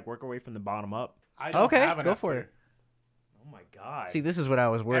thinking like work away from the bottom up. I don't have an go F for tier. it. Oh my god. See, this is what I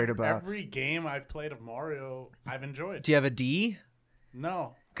was worried about. Every game I've played of Mario, I've enjoyed. Do you have a D?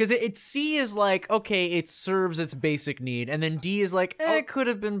 No. Because C is like, okay, it serves its basic need, and then D is like, it could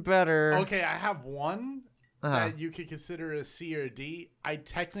have been better. Okay, I have one that you could consider a C or a D. I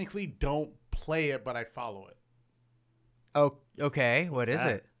technically don't play it, but I follow it. Oh, okay. What is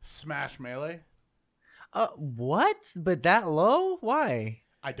that? it? Smash Melee. What? But that low? Why?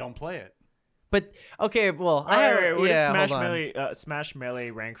 I don't play it. But okay, well, Where does hold Smash Melee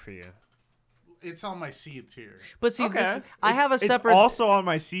rank for you? It's on my C tier. But see, Okay. I have a separate. It's also on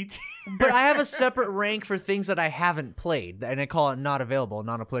my C tier. But I have a separate rank for things that I haven't played, and I call it not available,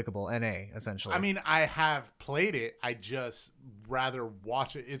 non applicable, NA, essentially. I mean, I have played it. I just rather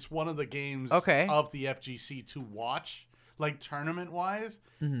watch it. It's one of the games of the FGC to watch, like tournament wise.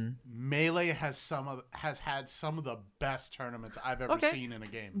 Melee has had some of the best tournaments I've ever seen in a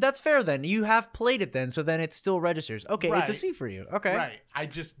game. That's fair then. You have played it then, so then it still registers. Okay, Right. it's a C for you. Okay. Right. I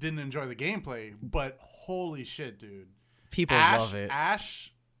just didn't enjoy the gameplay, but holy shit, dude. People love it.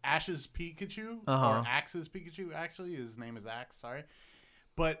 Ash's Pikachu, Uh-huh. or Axe's Pikachu, actually. His name is Axe, sorry.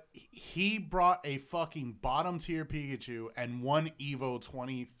 But he brought a fucking bottom tier Pikachu and won Evo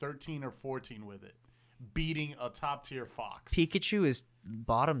 2013 or 14 with it, beating a top tier Fox. Pikachu is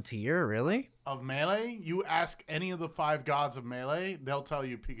bottom tier, really? Of Melee, you ask any of the 5 gods of Melee, they'll tell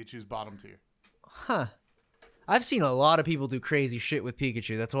you Pikachu's bottom tier. Huh. I've seen a lot of people do crazy shit with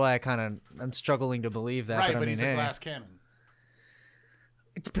Pikachu. That's why I'm struggling to believe that. Right, but I mean, he's a glass cannon.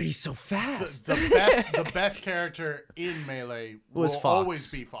 But he's so fast. The best character in Melee will always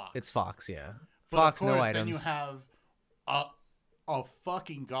be Fox. It's Fox, yeah. But Fox, of course, no then items. you have a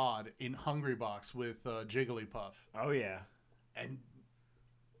fucking god in Hungry Box with Jigglypuff. Oh yeah. And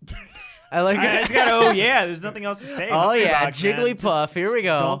I like it. It's got oh yeah. There's nothing else to say. Oh yeah, Box, man. Jigglypuff. Just Here we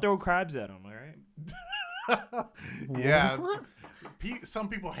go. Don't throw crabs at him. All right. yeah, some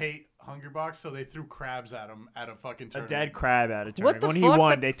people hate Hungry Box, so they threw crabs at him at a fucking A tournament. dead crab at a tournament. What the When fuck? he won,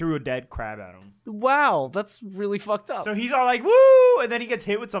 That's- they threw a dead crab at him. Wow, that's really fucked up. So he's all like, "Woo!" and then he gets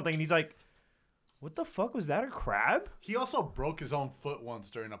hit with something, and he's like, "What the fuck was that? A crab?" He also broke his own foot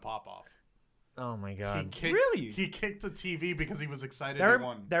once during a pop-off. Oh my god. Really? He kicked the TV because he was excited That, he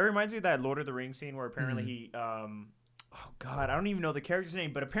won. that reminds me of that Lord of the Rings scene where apparently he, oh god, I don't even know the character's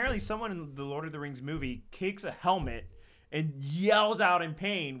name, but apparently someone in the Lord of the Rings movie kicks a helmet and yells out in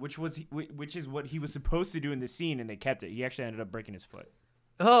pain, which is what he was supposed to do in the scene, and they kept it. He actually ended up breaking his foot.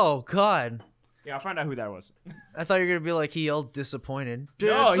 Oh god. Yeah, I'll find out who that was. I thought you were gonna be like he yelled disappointed.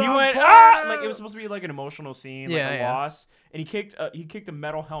 No, he went like it was supposed to be like an emotional scene, like a loss, and he kicked a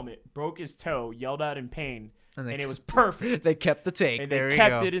metal helmet, broke his toe, yelled out in pain, and it was perfect. They kept the take. And there they you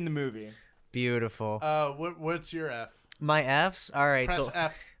kept go. it in the movie. Beautiful. What's your F? My Fs? All right. Press so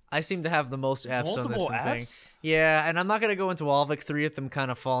F. I seem to have the most Fs on this Multiple thing. Fs? Yeah, and I'm not gonna go into all of it. 3 of them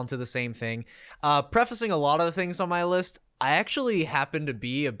kind of fall into the same thing. Prefacing a lot of the things on my list, I actually happen to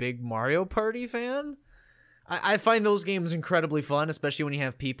be a big Mario Party fan. I find those games incredibly fun, especially when you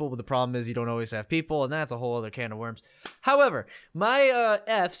have people, but the problem is you don't always have people, and that's a whole other can of worms. However, my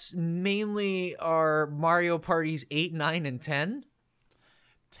Fs mainly are Mario Parties 8, 9, and 10.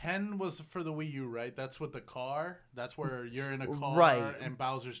 10 was for the Wii U, right? That's with the car. That's where you're in a car Right. and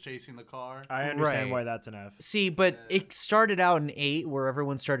Bowser's chasing the car. I understand Right. why that's an F. See, but it started out in 8 where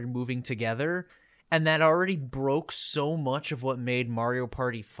everyone started moving together, and that already broke so much of what made Mario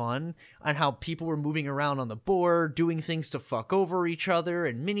Party fun, and how people were moving around on the board, doing things to fuck over each other,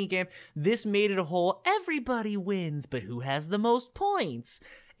 and minigame. This made it a whole everybody wins, but who has the most points?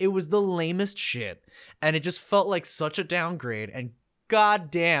 It was the lamest shit, and it just felt like such a downgrade, and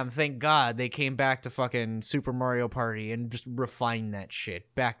goddamn, thank God they came back to fucking Super Mario Party and just refined that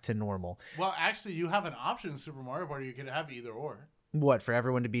shit back to normal. Well, actually, you have an option in Super Mario Party. You could have either or. What, for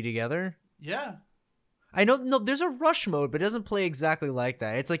everyone to be together? Yeah. I know, no, there's a rush mode, but it doesn't play exactly like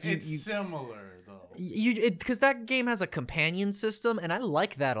that. It's like It's similar, though. Because that game has a companion system, and I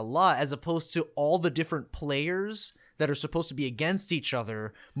like that a lot, as opposed to all the different players that are supposed to be against each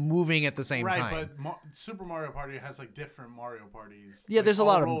other moving at the same time. Right, but Super Mario Party has like different Mario parties. Yeah, like, there's a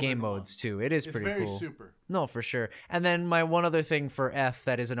lot of game modes too. It is it's pretty very cool. super. No, for sure. And then my one other thing for F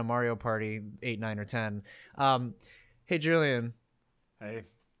that isn't a Mario Party 8, 9, or 10. Hey, Julian. Hey.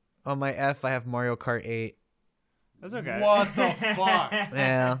 On my F, I have Mario Kart 8. That's okay. What the fuck?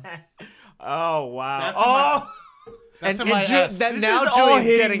 Yeah. Oh wow. That's and my S. now is Julian's all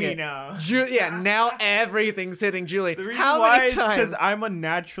getting hitting it. me now. Now everything's hitting Julian. The reason How why many is times? because I'm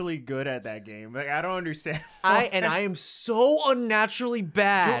unnaturally good at that game. Like I don't understand. I am so unnaturally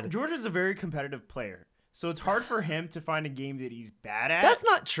bad. George is a very competitive player, so it's hard for him to find a game that he's bad at. That's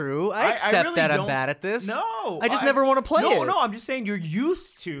not true. I accept really that I'm don't- bad at this. No, I just never want to play it. No, I'm just saying you're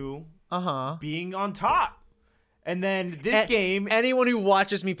used to being on top. And then this game... Anyone who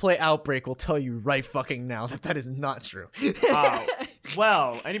watches me play Outbreak will tell you right fucking now that is not true.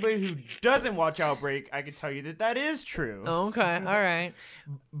 Well, anybody who doesn't watch Outbreak, I can tell you that is true. Okay, all right.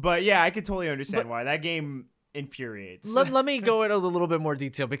 But yeah, I can totally understand why. That game infuriates. Let me go into a little bit more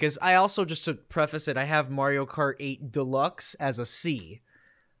detail, because I also, just to preface it, I have Mario Kart 8 Deluxe as a C.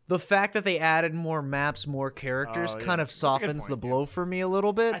 The fact that they added more maps, more characters, kind of softens the blow for me a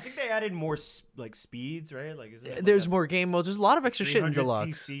little bit. I think they added more speeds, right? Like, is it there's more game modes. There's a lot of extra shit in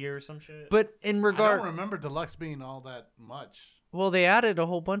Deluxe. 300cc or some shit. But in I regard, don't remember Deluxe being all that much. well, they added a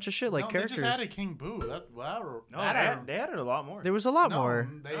whole bunch of shit like characters. They just added King Boo. They added a lot more. There was a lot more.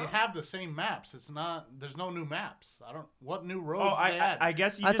 They have the same maps. It's not. There's no new maps. What new roads they add? I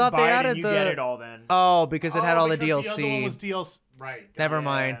guess you I just thought buy they it added and you the- get it all then. Oh, because it had all the because DLC. The other one was DLC. Right. Never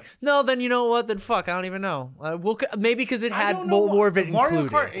mind. No, then you know what? Then fuck. I don't even know. Maybe because it I had don't know more of it Mario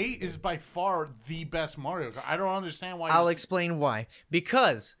included. Kart 8 is by far the best Mario Kart. I don't understand why. I'll explain why.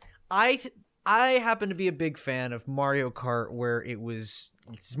 Because I happen to be a big fan of Mario Kart, where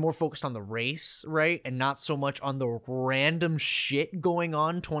it's more focused on the race, right? And not so much on the random shit going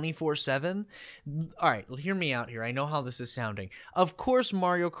on 24/7. All right, hear me out here. I know how this is sounding. Of course,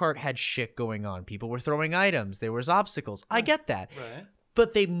 Mario Kart had shit going on. People were throwing items. There was obstacles. I get that. Right.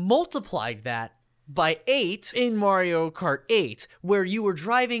 But they multiplied that by 8 in Mario Kart 8, where you were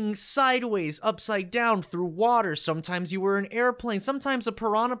driving sideways, upside down through water. Sometimes you were an airplane. Sometimes a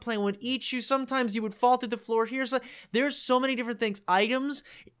piranha plane would eat you. Sometimes you would fall through the floor. There's so many different things. Items,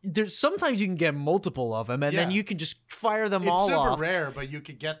 sometimes you can get multiple of them, and then you can just fire them all off. It's super rare, but you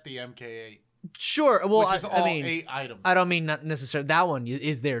could get the MK8. Sure. Well, which is I mean, 8 items. I don't mean not necessarily that one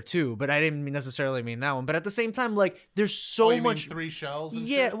is there too, but I didn't necessarily mean that one. But at the same time, like, there's so you much. Mean 3 shells. And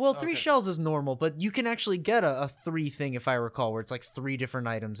Yeah, shit? well, 3 shells is normal, but you can actually get a 3 thing, if I recall, where it's like 3 different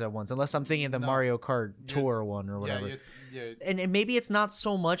items at once. Unless I'm thinking of the Mario Kart Tour one or whatever. Yeah. And maybe it's not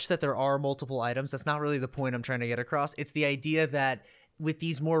so much that there are multiple items. That's not really the point I'm trying to get across. It's the idea that with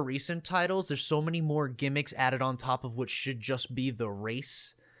these more recent titles, there's so many more gimmicks added on top of what should just be the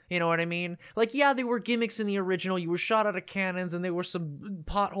race. You know what I mean? Like, yeah, there were gimmicks in the original. You were shot out of cannons and there were some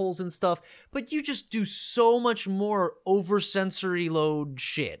potholes and stuff. But you just do so much more over-sensory load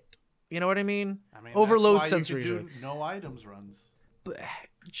shit. You know what I mean? Overload that's why sensory you load. could do no items runs. But,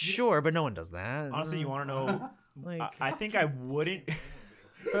 sure, but no one does that. Honestly, you want to know? Like, I think I wouldn't.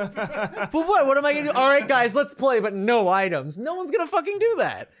 but what am I gonna do? All right, guys, let's play, but no items. No one's gonna fucking do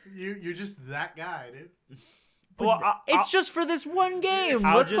that. You're just that guy, dude. Well, it's just for this one game.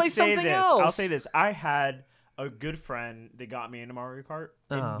 I'll Let's just play say something this. else. I'll say this. I had a good friend that got me into Mario Kart,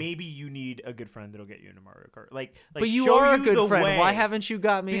 Uh-huh. and maybe you need a good friend that'll get you into Mario Kart. Like but you show are a the good friend. way. Why haven't you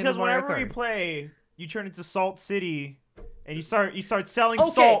got me Because into Mario whenever Kart? we play, you turn into Salt City, and you start selling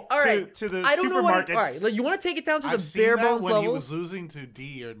Okay, salt all right. to the I don't know what. supermarkets. All right, like, you want to take it down to I've the seen bare that bones when he levels? was losing to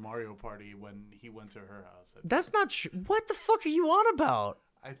D at Mario Party when he went to her house. That's not true. What the fuck are you on about?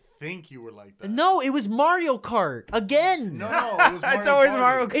 I think you were like that. No, it was Mario Kart again. No, it was Mario It's always Party.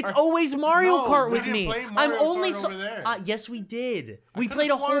 Mario Kart. It's always Mario No, Kart we with didn't me. play I'm Mario only Kart so. over there. Yes, we did. We could've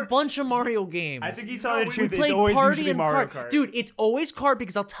played a whole sworn- bunch of Mario games. I think he's No, telling the we truth. played It's always Party usually and Mario Kart. Kart. Dude, it's always Kart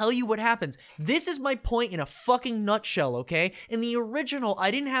because I'll tell you what happens. This is my point in a fucking nutshell, okay? In the original,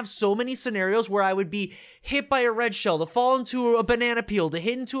 I didn't have so many scenarios where I would be hit by a red shell, to fall into a banana peel, to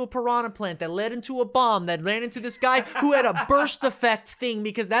hit into a piranha plant, that led into a bomb, that ran into this guy who had a burst effect thing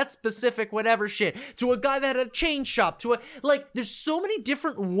because that's specific whatever shit, to a guy that had a chain shop, to a, like, there's so many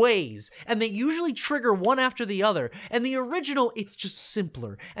different ways, and they usually trigger one after the other. And the original, it's just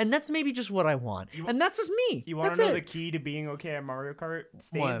simpler. And that's maybe just what I want. And that's just me. You want That's to know it. the key to being okay at Mario Kart?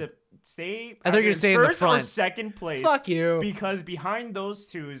 What? I thought you were gonna in say in the first front. or second place. Fuck you. Because behind those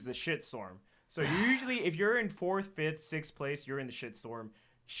two is the shitstorm. So usually, if you're in 4th, 5th, 6th place, you're in the shitstorm.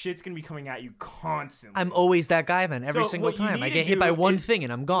 shit's gonna be coming at you constantly. I'm always that guy, man. Every single time I get hit by one thing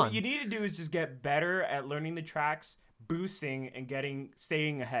and I'm gone. What you need to do is just get better at learning the tracks, boosting, and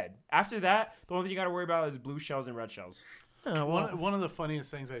staying ahead. After that, the only thing you got to worry about is blue shells and red shells. Oh, well. One of the funniest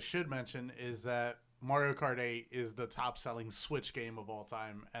things I should mention is that Mario Kart 8 is the top-selling Switch game of all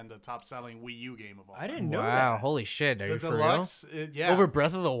time and the top-selling Wii U game of all time. I didn't know Wow, that. holy shit. Are The you for deluxe, real? yeah. Over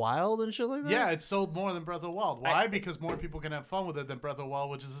Breath of the Wild and shit like that? Yeah, it sold more than Breath of the Wild. Why? Because more people can have fun with it than Breath of the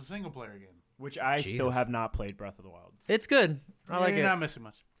Wild, which is a single-player game. Which I still Jesus. have not played Breath of the Wild. It's good. I like You're it. not missing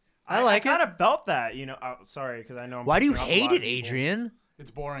much. I like it. I kind of felt that, you know. Sorry, because I know I'm Why do you pissing off a hate lot of it, people. Adrian?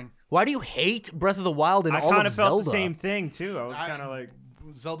 It's boring. Why do you hate Breath of the Wild and I all kind of of felt Zelda? the same thing, too. I was kind of like...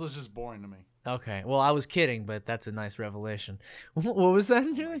 Zelda's just boring to me. Okay, well, I was kidding, but that's a nice revelation. What was that,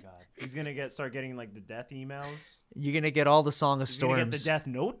 Oh Julie? my God. He's going to start getting, like, the death emails. You're going to get all the Song of He's going to get Storms. the death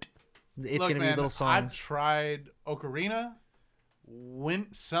note. It's Look, going to be man, little I've songs. tried Ocarina,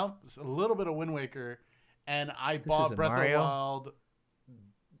 a little bit of Wind Waker, and I bought isn't Breath Mario? of the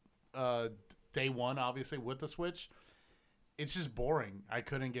Wild day one, obviously, with the Switch. It's just boring. I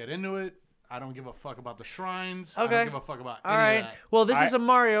couldn't get into it. I don't give a fuck about the shrines. I Okay. don't give a fuck about All any right. of that. Well, this is a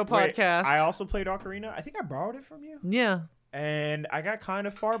Mario Wait, podcast. I also played Ocarina. I think I borrowed it from you. Yeah. And I got kind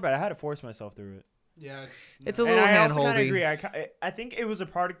of far, but I had to force myself through it. Yeah, It's a And little I also kind of hand-holdy. agree. I think it was a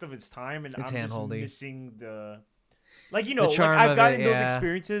product of its time, and It's I'm just hand-holdy. missing the... Like, you know, like charm I've of gotten it, those yeah.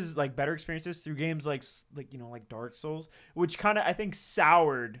 experiences, like better experiences through games like you know, like Dark Souls, which kind of, I think,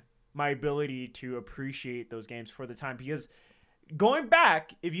 soured my ability to appreciate those games for the time. Because going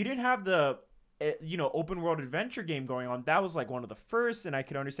back, if you didn't have the, you know, open world adventure game going on, that was like one of the first, and I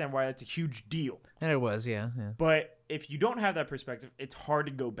could understand why that's a huge deal. And it was, yeah. But if you don't have that perspective, it's hard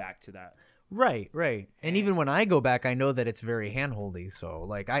to go back to that. Right. And even when I go back, I know that it's very handholdy. So,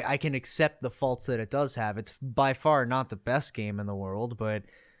 like, I can accept the faults that it does have. It's by far not the best game in the world, but,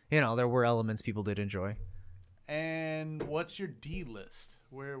 you know, there were elements people did enjoy. And what's your D list?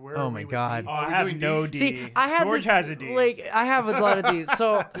 Where Oh are my we with God. D? Oh, Are I we have doing no D? D. See, I had George this, has a D. like, I have a lot of D's.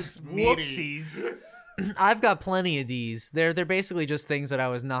 So, It's meaty. Whoopsies. I've got plenty of D's. They're basically just things that I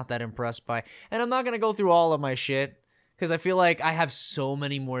was not that impressed by. And I'm not going to go through all of my shit because I feel like I have so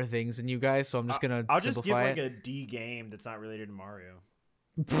many more things than you guys, so I'm just going to I'll just give simplify like it. a D game that's not related to Mario.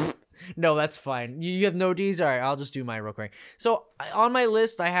 No, that's fine. You have no D's? All right, I'll just do mine real quick. So on my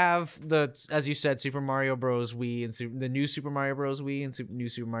list, I have as you said, Super Mario Bros. Wii and the new Super Mario Bros. Wii and new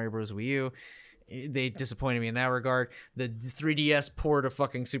Super Mario Bros. Wii U. They disappointed me in that regard. The 3DS port of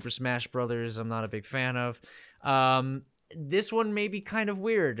fucking Super Smash Brothers, I'm not a big fan of. This one may be kind of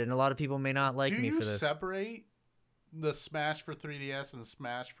weird, and a lot of people may not like me for Do you this. separate the Smash for 3DS and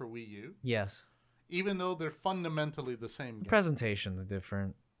Smash for Wii U? Yes. Even though they're fundamentally the same game. Presentation's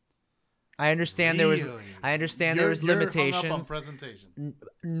different. I understand there was You're hung up on limitations. presentation.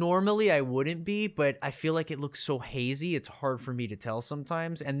 Normally I wouldn't be, but I feel like it looks so hazy, it's hard for me to tell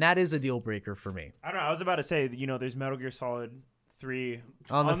sometimes, and that is a deal breaker for me. I don't know. I was about to say, you know, there's Metal Gear Solid 3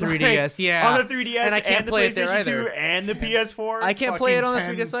 On the 3DS, yeah. on the 3DS, And I can't the play it there PlayStation either. 2 and the PS4. I can't play it on the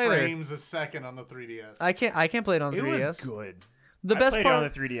Fucking 3DS 10 either. frames a second on the 3DS. I can't play it on the It 3DS. was good. The I best played part it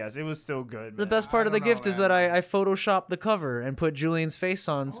on the 3DS. It was still good. The man. best part of the don't know, gift is man. that I photoshopped the cover and put Julian's face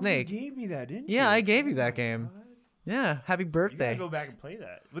on Oh, Snake. You gave me that, didn't you? Yeah, I gave you Oh that my game. God. Yeah, happy You birthday. gotta go back and play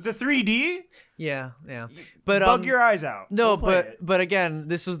that with the 3D. Yeah. But Bug your eyes out. no, Go play it. but again,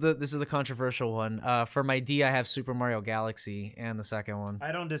 this is the controversial one. For my D, I have Super Mario Galaxy and the second one.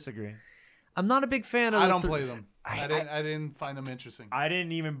 I don't disagree. I'm not a big fan of. I the don't th- play them. I- I didn't find them interesting. I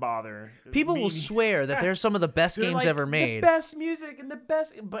didn't even bother. People Me- will swear that they're some of the best They're games like, ever made. The best music and the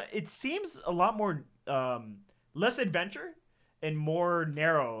best, but it seems a lot more less adventure and more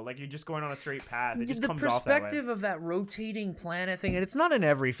narrow. Like you're just going on a straight path. It just The comes off that way. perspective of that rotating planet thing, and it's not in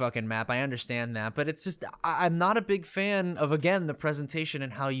every fucking map, I understand that, but it's just, I'm not a big fan of, again, the presentation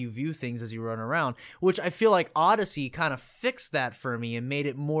and how you view things as you run around, which I feel like Odyssey kind of fixed that for me and made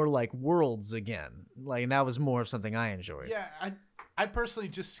it more like Worlds again. Like, and that was more of something I enjoyed. Yeah, I personally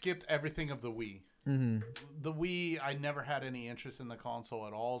just skipped everything of the Wii. Mm-hmm. The Wii, I never had any interest in the console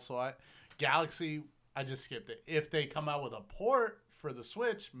at all. So Galaxy, I just skipped it. If they come out with a port for the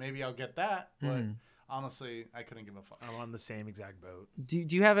Switch, maybe I'll get that. But honestly, I couldn't give a fuck. I'm on the same exact boat. Do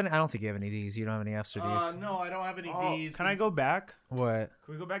you have any? I don't think you have any Ds. You don't have any Fs or Ds. No, I don't have any Oh, Ds. can I go back? What?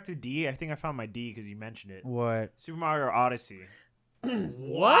 Can we go back to D? I think I found my D because you mentioned it. What? Super Mario Odyssey.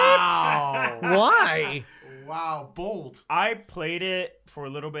 Wow. Why? Wow, bold. I played it for a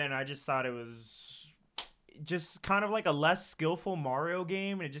little bit and I just thought it was just kind of like a less skillful Mario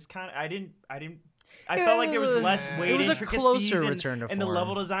game, and it just kind of I didn't I felt like there was less weight. It was a closer and, return to form. And the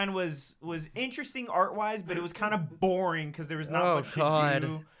level design was interesting art wise, but it was kind of boring because there was not much to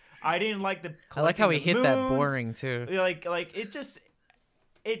do. I didn't like the. I like how he hit moons. that boring too. Like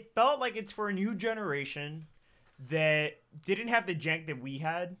it felt like it's for a new generation that didn't have the jank that we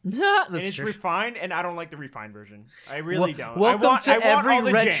had. That's and it's true. refined, and I don't like the refined version. I really don't. Welcome to every all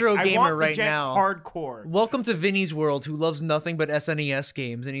the retro jank. gamer I want right the jank now. Hardcore. Welcome to Vinny's world, who loves nothing but SNES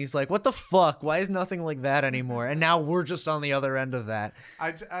games, and he's like, "What the fuck? Why is nothing like that anymore?" And now we're just on the other end of that.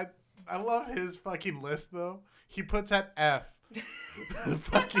 I love his fucking list though. He puts at F.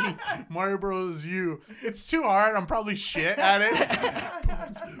 Fucking Mario Bros. U. It's too hard. I'm probably shit at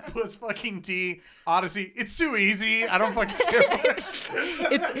it. Puts fucking T. Odyssey. It's too easy. I don't fucking care.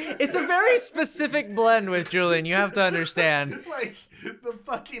 It's a very specific blend with Julian. You have to understand. Like the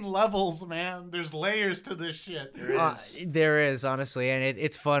fucking levels, man. There's layers to this shit. There is, honestly, and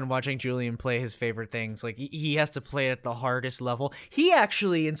it's fun watching Julian play his favorite things. Like he has to play at the hardest level. He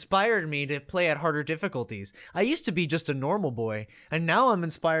actually inspired me to play at harder difficulties. I used to be just a normal boy, and now I'm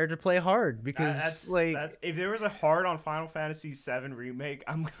inspired to play hard because that's if there was a hard on Final Fantasy VII remake,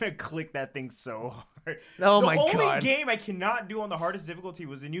 I'm gonna click that thing so hard. Oh my god! The only game I cannot do on the hardest difficulty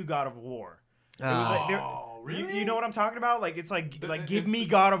was the new God of War. It was like really? You know what I'm talking about? Like it's like give me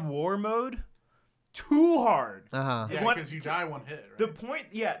God of War mode. Too hard. Uh-huh. Yeah, because you die one hit.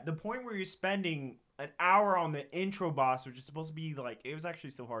 Right? The point where you're spending an hour on the intro boss, which is supposed to be like, it was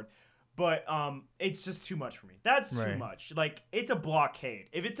actually still hard, but it's just too much for me. That's too much. Like it's a blockade.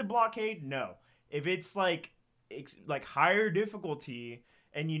 If it's a blockade, no. If it's like higher difficulty,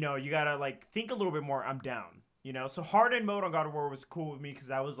 and you gotta like think a little bit more, I'm down. So hardened mode on God of War was cool with me because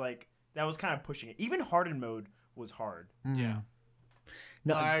that was kind of pushing it. Even hardened mode was hard. Yeah.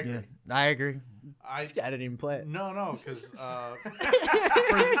 No, I agree. Yeah, I agree. I didn't even play it. No, because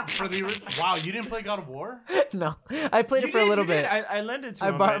for the wow, you didn't play God of War? No, I played it for a little bit. I lent it to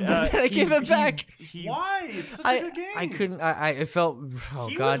him. But then I gave it back. Why? It's such a good game. I couldn't. It felt. Oh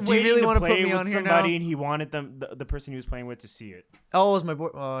he god! Was Do you really want to put play me on with here somebody now? And he wanted the person he was playing with to see it. Oh, it was my boy.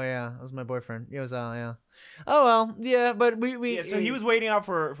 Oh yeah, it was my boyfriend. It was yeah. Oh well, yeah, but we. Yeah, so he was waiting out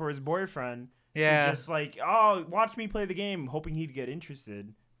for his boyfriend. Yeah. To just like, oh, watch me play the game, hoping he'd get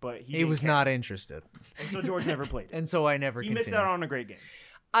interested. But he was not interested. And so George never played it. And so I never continued. Missed out on a great game.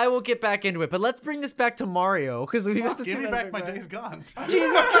 I will get back into it, but let's bring this back to Mario because we have to give me back my Days Gone.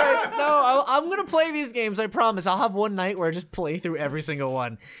 Jesus Christ! No, I'm gonna play these games. I promise. I'll have one night where I just play through every single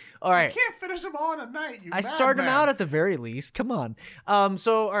one. All right. You can't finish them all in a night. I start them out at the very least. Come on.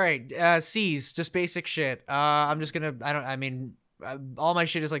 So all right. C's just basic shit. I'm just gonna. All my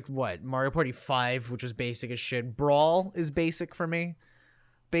shit is like what? Mario Party 5, which was basic as shit. Brawl is basic for me.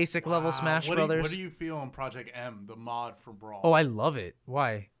 Basic level Smash Brothers. What do you feel on Project M, the mod for Brawl? Oh, I love it.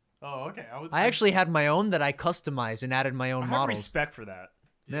 Why? Oh, okay. I actually had my own that I customized and added my own models. I have respect for that.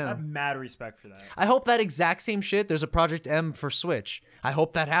 Yeah. I have mad respect for that. I hope that exact same shit, there's a Project M for Switch. I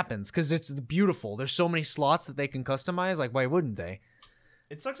hope that happens because it's beautiful. There's so many slots that they can customize. Like, why wouldn't they?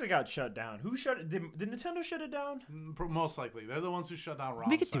 It sucks it got shut down. Who shut it? Did Nintendo shut it down? Most likely. They're the ones who shut down ROM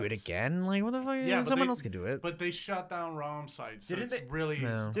They could sites. do it again. Like, what the fuck? Yeah, someone else could do it. But they shut down ROM sites. So Did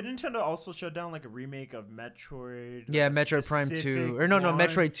Nintendo also shut down like a remake of Metroid? Yeah, Metroid Prime 2. Or no,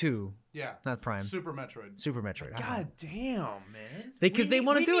 Metroid 2. Yeah. Not Prime. Super Metroid. God damn, man. Because they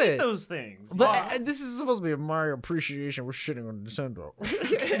want to do it. Those things. But this is supposed to be a Mario appreciation. We're shitting on Nintendo.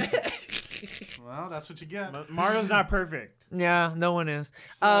 Well, that's what you get. Mario's not perfect. Yeah, no one is.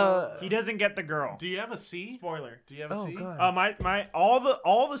 So, he doesn't get the girl. Do you have a C? Spoiler. Do you have a C? God. My all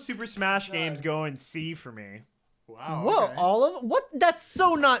the Super Smash games go in C for me. Wow. Whoa, okay. all of them? What? That's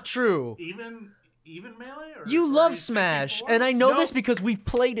so not true. Even Melee? Or you love Smash, 64? and I know this because we've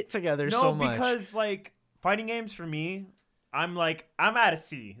played it together so much. No, because like fighting games for me, I'm at a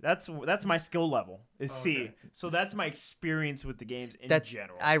C. That's my skill level is C. So that's my experience with the games in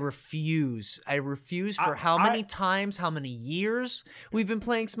general. I refuse for how many times, how many years we've been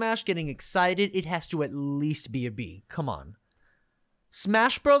playing Smash, getting excited. It has to at least be a B. Come on.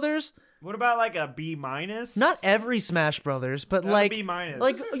 Smash Brothers? What about like a B-? Not every Smash Brothers, but like B-.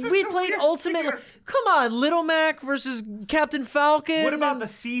 Like we played Ultimate. Come on, Little Mac versus Captain Falcon. What about the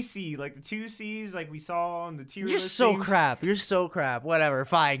CC, like the 2 Cs, like we saw on the tier You're listings? You're so crap. Whatever.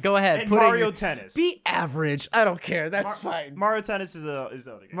 Fine. Go ahead. And Put Mario in Tennis. Be average. I don't care. That's fine. Mario Tennis is the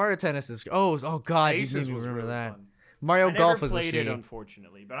other game. Mario Tennis is. Oh God, Aces you made me was remember really that. fun. Mario Golf I is never a played C. it,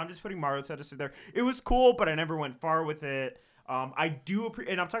 unfortunately, but I'm just putting Mario Tennis in there. It was cool, but I never went far with it. I do,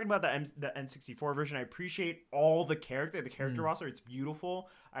 and I'm talking about the N64 version. I appreciate all the character roster. It's beautiful.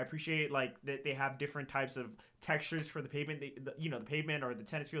 I appreciate like that they have different types of textures for the pavement. The pavement or the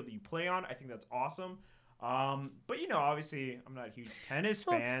tennis field that you play on. I think that's awesome. But obviously, I'm not a huge tennis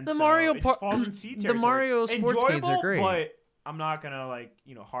fan. The so Mario it just falls in C territory. The Mario sports games are great, but I'm not gonna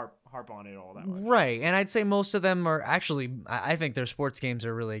harp on it all that much. Right, and I'd say most of them are actually. I think their sports games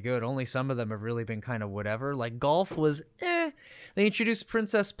are really good. Only some of them have really been kind of whatever. Like golf was, They introduced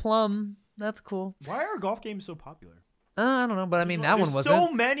Princess Plum. That's cool. Why are golf games so popular? I don't know, but I mean that one wasn't.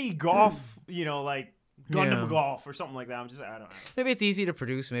 So many golf, like Gundam Golf or something like that. I don't know. Maybe it's easy to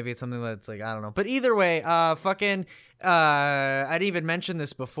produce. Maybe it's something that's like, I don't know. But either way, I didn't even mention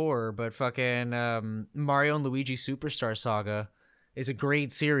this before, but fucking Mario and Luigi Superstar Saga is a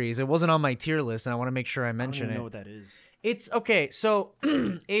great series. It wasn't on my tier list, and I want to make sure I mention it. I don't even know what that is. It's okay. So,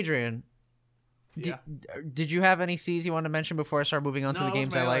 Adrian, did you have any C's you want to mention before I start moving on to the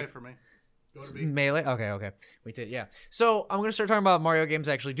games I like? For me. Go to B. Melee? Okay. We did, yeah. So I'm going to start talking about Mario games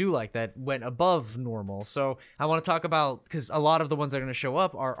I actually do like that went above normal. So I want to talk about, because a lot of the ones that are going to show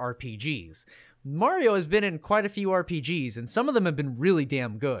up are RPGs. Mario has been in quite a few RPGs, and some of them have been really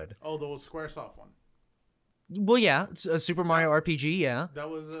damn good. Oh, the Squaresoft one. Well, yeah, it's a Super Mario RPG, yeah. That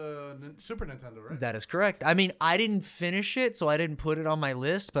was a Super Nintendo, right? That is correct. I mean, I didn't finish it, so I didn't put it on my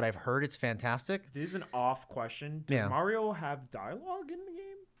list, but I've heard it's fantastic. This is an off question. Does Mario have dialogue in the game?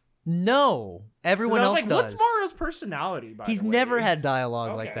 No, everyone else does. What's Mario's personality? He's never had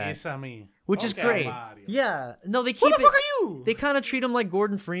dialogue like that, which is great. Mario. Yeah, no, they keep Who the fuck are you? They kind of treat him like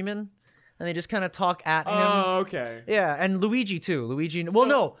Gordon Freeman, and they just kind of talk at him. Oh, okay. Yeah, and Luigi too.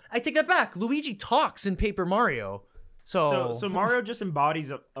 No, I take that back. Luigi talks in Paper Mario, so Mario just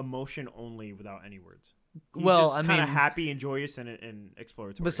embodies emotion only without any words. He's just kind of happy and joyous and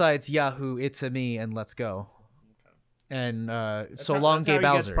exploratory. Besides Yahoo, It's a Me, and Let's Go. And so that's long, Gay how he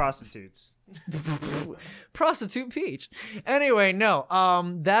Bowser. Gets prostitutes. Prostitute Peach. Anyway, no.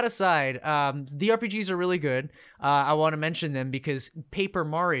 That aside, the RPGs are really good. I want to mention them because Paper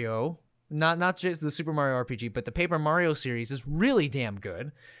Mario, not just the Super Mario RPG, but the Paper Mario series is really damn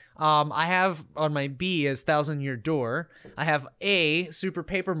good. I have on my B as Thousand Year Door. I have A, Super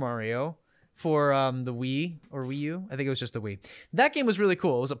Paper Mario for the Wii or Wii U. I think it was just the Wii. That game was really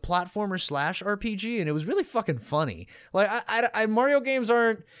cool. It was a platformer / RPG, and it was really fucking funny. Like, Mario games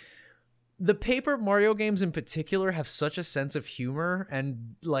aren't... The Paper Mario games in particular have such a sense of humor,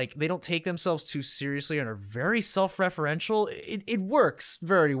 and like they don't take themselves too seriously and are very self-referential. It works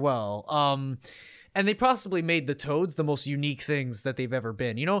very well. And they possibly made the Toads the most unique things that they've ever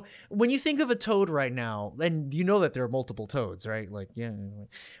been. You know, when you think of a Toad right now, and you know that there are multiple Toads, right? Like, yeah.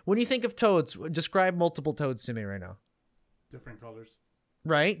 When you think of Toads, describe multiple Toads to me right now. Different colors.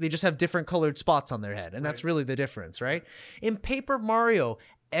 Right? They just have different colored spots on their head, and that's really the difference, right? In Paper Mario,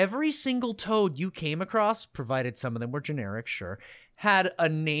 every single Toad you came across, provided some of them were generic, sure, had a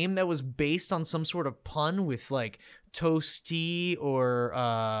name that was based on some sort of pun with, like, Toasty or,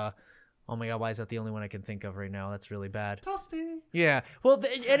 oh my god, why is that the only one I can think of right now? That's really bad. Toasty. Yeah. Well,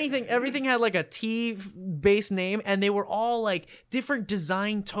 everything had like a T-based name, and they were all like different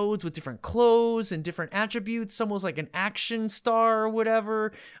design Toads with different clothes and different attributes. Some was like an action star or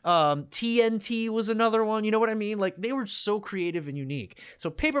whatever. TNT was another one. You know what I mean? Like, they were so creative and unique. So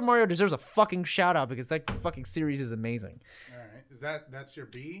Paper Mario deserves a fucking shout out because that fucking series is amazing. All right. That's your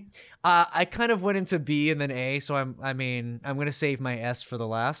B? I kind of went into B and then A, so I'm gonna save my S for the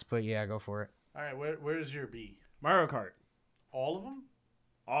last, but yeah, go for it. All right, where's your B? Mario Kart. All of them?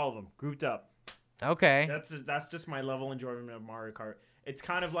 All of them, grouped up. Okay. That's just my level enjoyment of Mario Kart. It's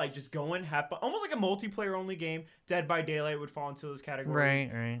kind of like just going, almost like a multiplayer only game. Dead by Daylight would fall into those categories.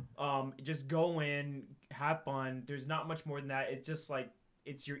 Right. Just go in, have fun. There's not much more than that. It's just like,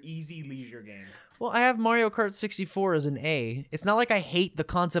 it's your easy leisure game. Well, I have Mario Kart 64 as an A. It's not like I hate the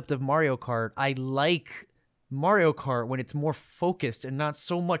concept of Mario Kart. I like Mario Kart when it's more focused and not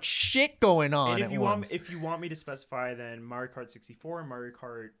so much shit going on and at once. If you want me to specify, then Mario Kart 64 and Mario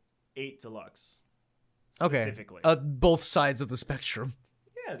Kart 8 Deluxe. Specifically. Okay. Both sides of the spectrum.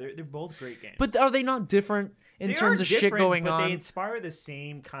 Yeah, they're both great games. But are they not different in terms of shit going on? But they inspire the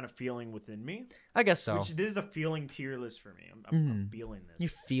same kind of feeling within me. I guess so. This is a feeling tier list for me. I'm feeling this. You're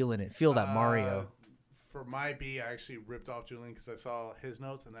feeling it. Feel that Mario. For my B, I actually ripped off Julian because I saw his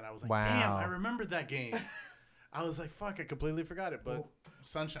notes, and then I was like, wow. damn, I remembered that game. I was like, fuck, I completely forgot it, but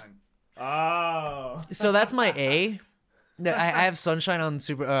Sunshine. Oh. So that's my A. I have Sunshine on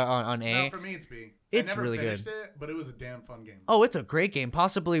on A. No, for me, it's B. It's I never really good. finished it, but it was a damn fun game. Oh, it's a great game.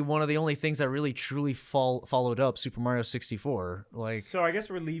 Possibly one of the only things that really truly followed up Super Mario 64. Like, so I guess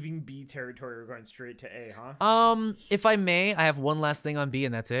we're leaving B territory. We're going straight to A, huh? if I may, I have one last thing on B,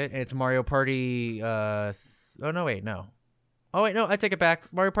 and that's it. And it's Mario Party. Oh no, wait, no. Oh wait, no, I take it back.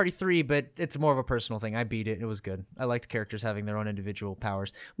 Mario Party 3, but it's more of a personal thing. I beat it. It was good. I liked characters having their own individual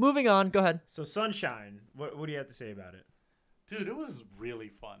powers. Moving on. Go ahead. So Sunshine. What do you have to say about it? Dude, it was really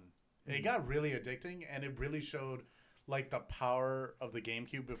fun. It got really addicting, and it really showed like the power of the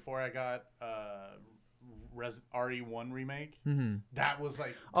GameCube before I got RE1 remake. Mm-hmm. That was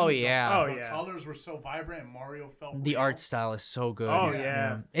like, the colors were so vibrant, and Mario felt the real. art style is so good. Oh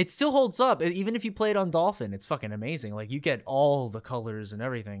yeah. It still holds up. Even if you play it on Dolphin, it's fucking amazing. Like, you get all the colors and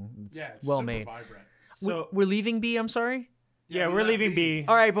everything. It's well super made. Vibrant. So We're leaving B, I'm sorry? yeah, we're leaving B.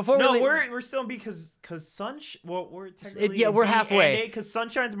 All right, before No, we we're still in B because we're technically we're B halfway. because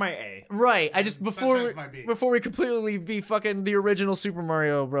Sunshine's my A. Right, I just Sunshine's my B. before we completely leave B, fucking the original Super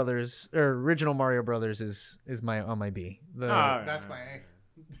Mario Brothers or original Mario Brothers is on my B. That's my A.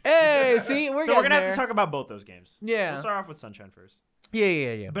 Hey, see, So we're gonna have to talk about both those games. Yeah, We'll start off with Sunshine first.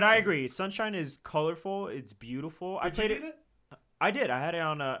 Yeah. But I agree, Sunshine is colorful. It's beautiful. I played it. I did. I had it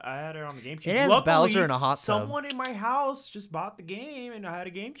on the GameCube. It has Luckily, Bowser in a hot tub. Someone in my house just bought the game, and I had a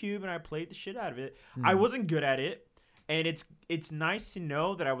GameCube, and I played the shit out of it. I wasn't good at it, and it's nice to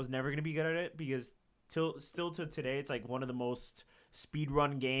know that I was never gonna be good at it because still to today, it's like one of the most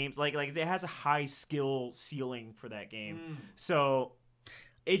speedrun games. Like it has a high skill ceiling for that game. So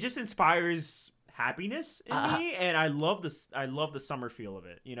it just inspires happiness in me, and I love this. I love the summer feel of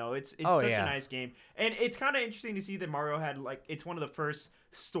it. You know, it's such a nice game, and it's kind of interesting to see that Mario had it's one of the first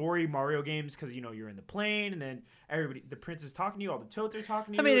story Mario games because you're in the plane, and then the prince is talking to you, all the toads are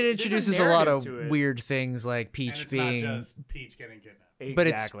talking to you. I mean, it introduces a lot of to it. weird things like Peach And it's being. not just Peach getting kidnapped. Exactly. But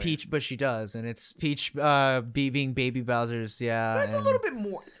it's Peach, but she does, and it's Peach being baby Bowser's, But it's a little bit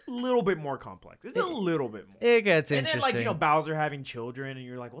more. It's a little bit more complex. It's a little bit more. It gets and interesting. then Bowser having children, and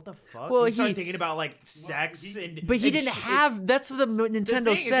you're like, what the fuck? Well, you start thinking about sex But he didn't have. That's what the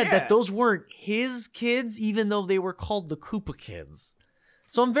Nintendo said, that those weren't his kids, even though they were called the Koopa kids.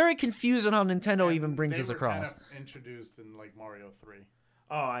 So I'm very confused on how Nintendo even brings this across. Kind of introduced in Mario 3.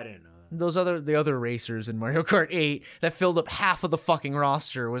 Oh, I didn't know that. The other racers in Mario Kart 8 that filled up half of the fucking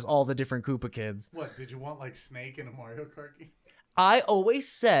roster was all the different Koopa kids. What, did you want Snake in a Mario Kart game? I always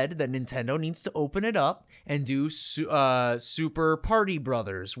said that Nintendo needs to open it up and do Super Party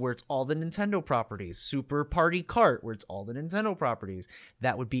Brothers, where it's all the Nintendo properties. Super Party Kart, where it's all the Nintendo properties.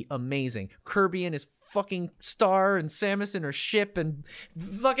 That would be amazing. Kirby and his fucking star and Samus and her ship, and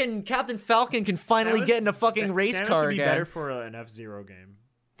fucking Captain Falcon can finally get in a fucking race Samus car would be again. better for an F-Zero game.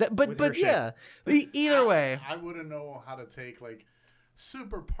 But yeah, either way. I wouldn't know how to take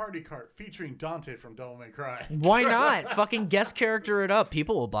Super Party Kart featuring Dante from Devil May Cry. Why not? Fucking guest character it up.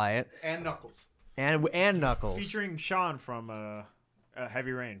 People will buy it. And Knuckles. And Knuckles. Featuring Sean from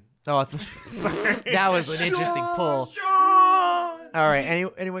Heavy Rain. Oh, that was an interesting pull. Sean! All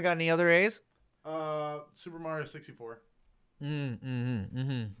right. Anyone got any other A's? Super Mario 64.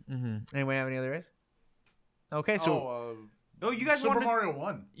 Anyone have any other A's? Okay, so you guys Super Mario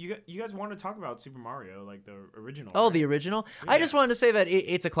 1. You guys want to talk about Super Mario, the original? Oh, right? the original? Yeah. I just wanted to say that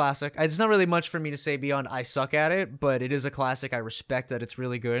it's a classic. There's not really much for me to say beyond I suck at it, but it is a classic. I respect that it's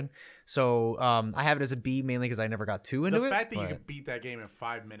really good. So I have it as a B mainly because I never got too into it. The fact that you could beat that game in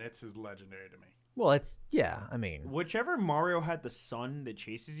 5 minutes is legendary to me. Well, I mean. Whichever Mario had the sun that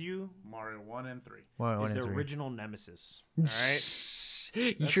chases you, Mario 1 and 3. is the original nemesis. All right?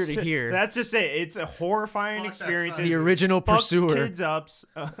 You sure to hear. That's just it. It's a horrifying experience. The original pursuer. Kids ups,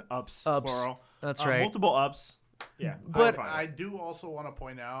 plural. That's right. Multiple ups. Yeah, but I do also want to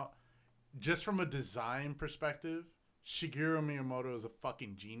point out, just from a design perspective, Shigeru Miyamoto is a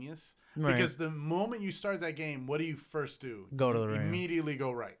fucking genius. Right. Because the moment you start that game, what do you first do? Go to the right. Immediately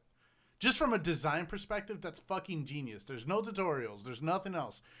go right. Just from a design perspective, that's fucking genius. There's no tutorials. There's nothing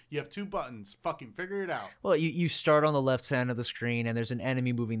else. You have 2 buttons. Fucking figure it out. Well, you start on the left side of the screen, and there's an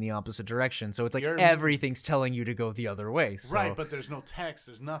enemy moving the opposite direction. So it's everything's telling you to go the other way. So. Right, but there's no text.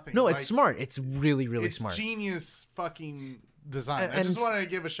 There's nothing. No, it's smart. It's really, really it's smart. It's genius fucking design. And I just wanted to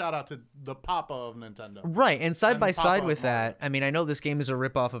give a shout out to the Papa of Nintendo. Right, and side by side with that, I mean, I know this game is a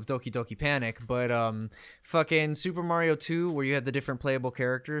ripoff of Doki Doki Panic, but fucking Super Mario 2, where you had the different playable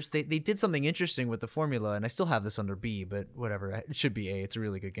characters, they did something interesting with the formula, and I still have this under B, but whatever. It should be A. It's a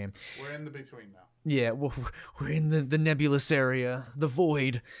really good game. We're in the between now. Yeah, we're in the nebulous area, the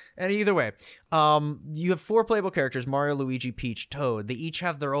void. And either way, you have 4 playable characters: Mario, Luigi, Peach, Toad. They each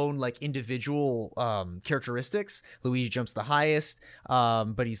have their own like individual characteristics. Luigi jumps the highest,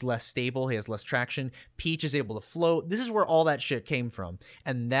 but he's less stable. He has less traction. Peach is able to float. This is where all that shit came from,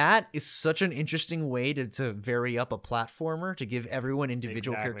 and that is such an interesting way to vary up a platformer, to give everyone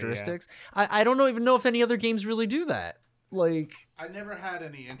individual characteristics. Yeah. I don't even know if any other games really do that. Like, I never had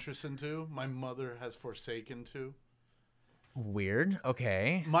any interest in 2. My mother has forsaken 2. Weird.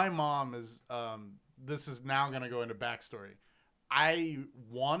 Okay. My mom is this is now gonna go into backstory. I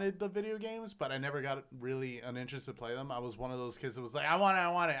wanted the video games, but I never got really an interest to play them. I was one of those kids that was like, I want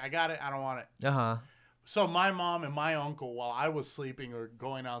it, I got it, I don't want it. Uh-huh. So my mom and my uncle, while I was sleeping or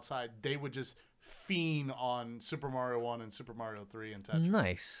going outside, they would just fiend on Super Mario 1 and Super Mario 3 and Tetris.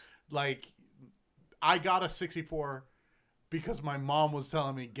 Nice. Like, I got a 64 because my mom was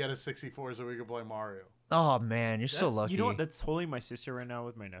telling me get a 64 so we could play Mario. Oh man, you're so lucky. You know what? That's totally my sister right now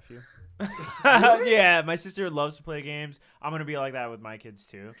with my nephew. Yeah, my sister loves to play games. I'm gonna be like that with my kids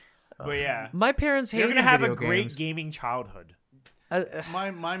too. But yeah, my parents hated They're gonna have video a great games. gaming childhood.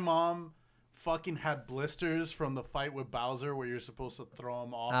 My mom fucking had blisters from the fight with Bowser where you're supposed to throw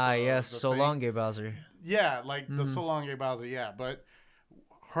him off. Yes, the so thing. long, gay Bowser. Yeah, like the so long, gay Bowser. Yeah, but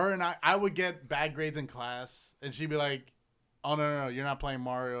her and I would get bad grades in class, and she'd be like, "Oh no, you're not playing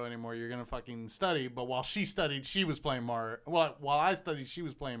Mario anymore. You're gonna fucking study." But while she studied, she was playing Mario. Well, while I studied, she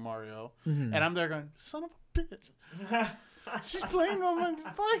was playing Mario, and I'm there going, "Son of a bitch." She's playing on my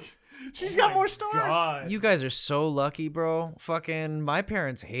fuck. She's got more stars. God. You guys are so lucky, bro. Fucking, my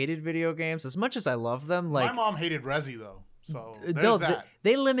parents hated video games as much as I love them. Like, my mom hated Resi though, so there's no, that.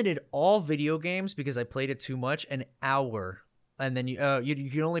 they limited all video games because I played it too much, an hour. And then you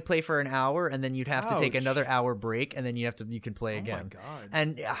can only play for an hour, and then you'd have to take another hour break, and then you can play again. Oh my God.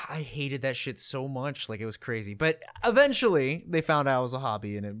 And I hated that shit so much, like it was crazy. But eventually, they found out it was a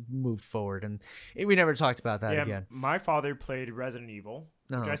hobby, and it moved forward, and we never talked about that again. My father played Resident Evil,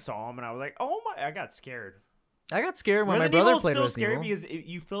 which I saw him, and I was like, "Oh my!" I got scared. I got scared when Resident my brother Evil's played still Resident scary Evil. because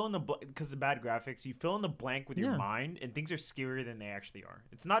you fill in the because of bad graphics, you fill in the blank with your mind, and things are scarier than they actually are.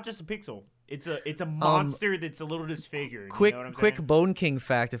 It's not just a pixel; it's a monster that's a little disfigured. Quick, you know what I'm quick saying? Bone King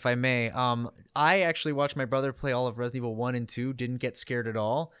fact, if I may. I actually watched my brother play all of Resident Evil 1 and 2. Didn't get scared at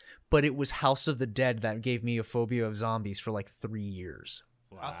all, but it was House of the Dead that gave me a phobia of zombies for like 3 years.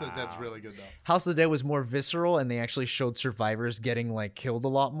 House of the Dead's really good though. House of the Dead was more visceral, and they actually showed survivors getting like killed a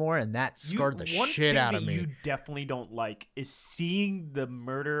lot more, and that scarred the shit out of me. You definitely don't like is seeing the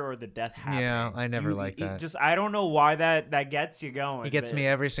murder or the death happen. Yeah, I never like that. I don't know why that gets you going. It gets me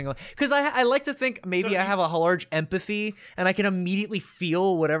every single, because I like to think maybe I have a large empathy, and I can immediately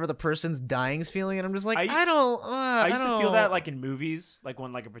feel whatever the person's dying is feeling, and I'm just like, I used to feel that like in movies, like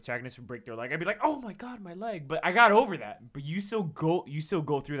when like a protagonist would break their leg, I'd be like, oh my God, my leg. But I got over that. But you still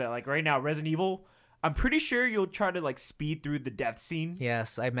go through that. Like right now, Resident Evil, I'm pretty sure you'll try to like speed through the death scene.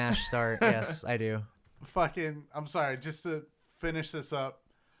 Yes, I mash start. Yes, I do. Fucking, I'm sorry, just to finish this up.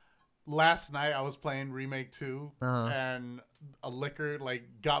 Last night I was playing Remake 2 and a licker like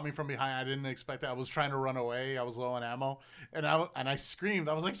got me from behind. I didn't expect that. I was trying to run away. I was low on ammo, and I screamed.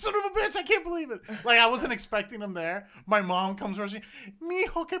 I was like, "Son of a bitch! I can't believe it!" Like I wasn't expecting him there. My mom comes rushing.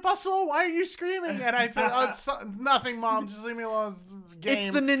 Mijo, ¿qué pasó? Why are you screaming? And I said, "Oh, it's nothing, Mom. Just leave me alone. It's the game. It's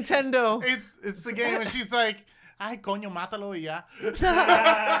the Nintendo. It's the game." And she's like, "Ay, coño, mátalo y ya."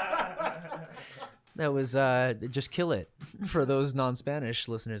 That was just kill it for those non-Spanish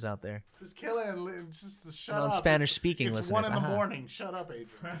listeners out there. Just kill it and just shut up. Non-Spanish speaking it's listeners. It's 1 a.m. Shut up,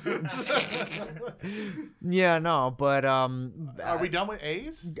 Adrian. Yeah, no, but are we done with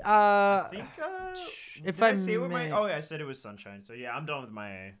A's? I think if I say what I said it was Sunshine. So yeah, I'm done with my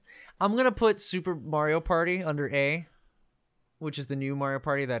A. I'm gonna put Super Mario Party under A, which is the new Mario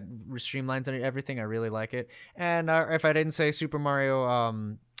Party that streamlines everything. I really like it. And if I didn't say Super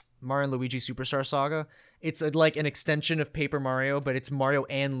Mario and Luigi Superstar Saga, it's like an extension of Paper Mario, but it's Mario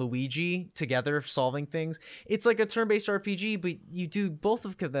and Luigi together solving things. It's like a turn-based RPG, but you do both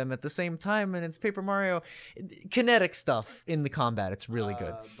of them at the same time, and it's Paper Mario. Kinetic stuff in the combat. It's really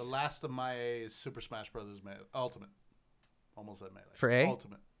good. The last of my A is Super Smash Brothers Ultimate. Almost said Melee. For A?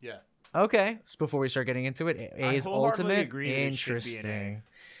 Ultimate, yeah. Okay, so before we start getting into it, A is Ultimate. Agree that it should be an Interesting.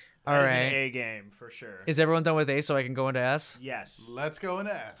 That All is right. an A game for sure. Is everyone done with A so I can go into S? Yes. Let's go in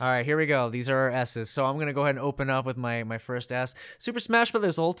S. All right, here we go. These are our S's. So I'm going to go ahead and open up with my first S. Super Smash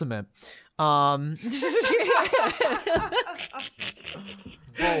Brothers Ultimate. Bold.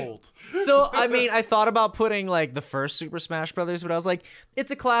 So, I mean, I thought about putting, like, the first Super Smash Brothers, but I was like,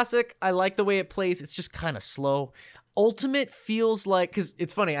 it's a classic. I like the way it plays. It's just kind of slow. Ultimate feels like, because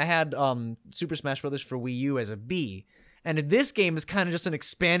it's funny, I had Super Smash Brothers for Wii U as a B, and this game is kind of just an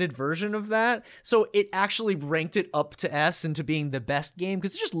expanded version of that. So it actually ranked it up to S into being the best game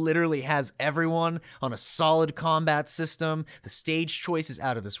because it just literally has everyone on a solid combat system. The stage choice is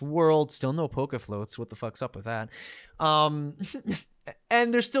out of this world. Still no poke floats. What the fuck's up with that? And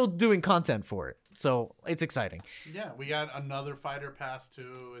they're still doing content for it. So it's exciting. Yeah, we got another fighter pass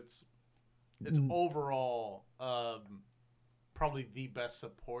too. It's overall probably the best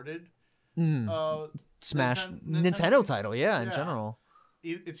supported Smash Nintendo title, in general.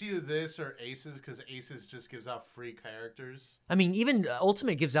 It's either this or Aces, because Aces just gives out free characters. I mean, even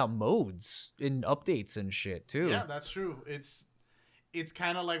Ultimate gives out modes and updates and shit too. Yeah, that's true. It's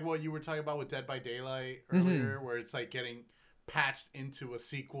kind of like what you were talking about with Dead by Daylight earlier, where it's like getting patched into a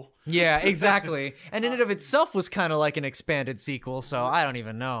sequel. Yeah, exactly. And in and of itself was kind of like an expanded sequel, so I don't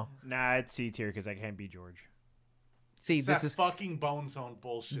even know. Nah, it's C tier because I can't beat George. See, this is fucking Bone Zone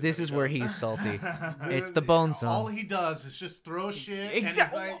bullshit. This is where he's salty. It's the Bone Zone. All he does is just throw shit.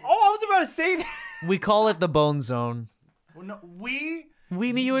 Exactly. Like, I was about to say that. We call it the Bone Zone. Well, no, me,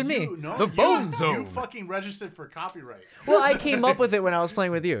 you, and me. No, the Bone Zone. You fucking registered for copyright. Well, I came up with it when I was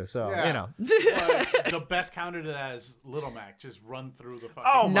playing with you, so, you know. The best counter to that is Little Mac. Just run through the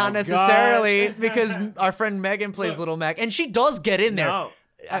fucking... Oh, not necessarily, because our friend Megan plays Little Mac, and she does get in there. No.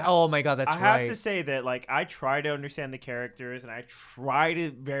 Oh my god, that's right. I have to say that, like, I try to understand the characters and I try to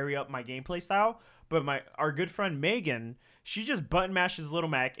vary up my gameplay style, but our good friend Megan, she just button mashes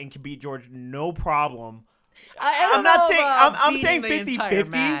Little Mac and can beat George no problem. I'm not saying I'm saying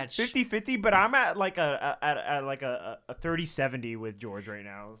 50-50, but I'm at like a 30-70 with George right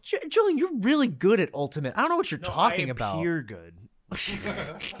now. Julian, you're really good at Ultimate. I don't know what you're talking about. Pure good.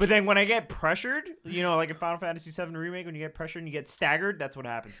 But then when I get pressured, like in Final Fantasy VII Remake, when you get pressured and you get staggered, that's what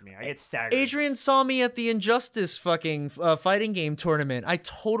happens to me. I get staggered. Adrian saw me at the Injustice fucking fighting game tournament. I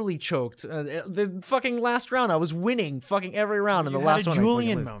totally choked. The fucking last round, I was winning fucking every round, and the last one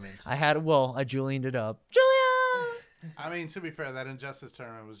Julian moment. I Julianed it up. Julian! I mean, to be fair, that Injustice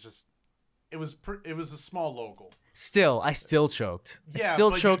tournament was just... It was a small local. I still choked. Yeah, I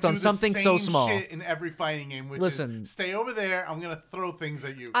still choked on something so small. Shit in every fighting game, which is stay over there. I'm gonna throw things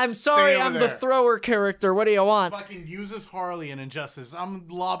at you. I'm sorry, I'm the thrower character. What do you want? Fucking uses Harley in Injustice. I'm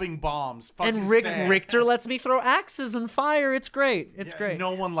lobbing bombs. And Richter lets me throw axes and fire. It's great. It's great.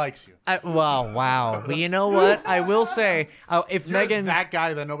 No one likes you. Wow. But you know what? I will say, if You're Megan, that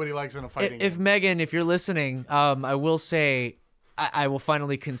guy that nobody likes in a fighting game. If Megan, if you're listening, I will say. I will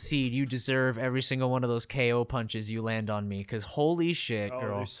finally concede you deserve every single one of those KO punches you land on me, because holy shit,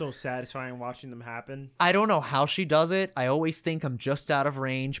 girl. They're so satisfying watching them happen. I don't know how she does it. I always think I'm just out of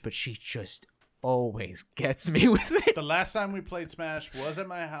range, but she just always gets me with it. The last time we played Smash was at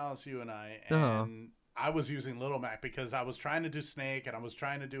my house, you and I, and I was using Little Mac because I was trying to do Snake and I was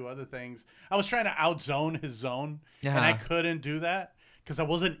trying to do other things. I was trying to outzone his zone, and I couldn't do that. Because I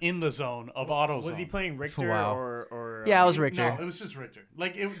wasn't in the zone of AutoZone. Was he playing Richter or Yeah, I was Richter. No, it was just Richter.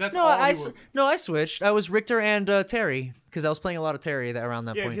 That's no, all I switched. I was Richter and Terry, because I was playing a lot of Terry around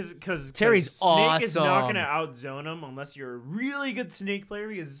that point. Yeah, because Terry's awesome. Snake is not going to outzone him unless you're a really good Snake player,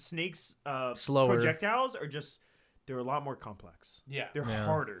 because Snake's slower projectiles are just... They're a lot more complex. Yeah. They're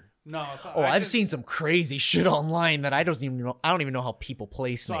harder. No, it's not, I've seen some crazy shit online that I don't even know how people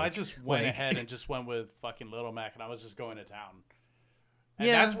play Snake. So I just went ahead and just went with fucking Little Mac, and I was just going to town. And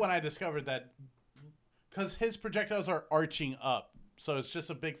that's when I discovered that, because his projectiles are arching up, so it's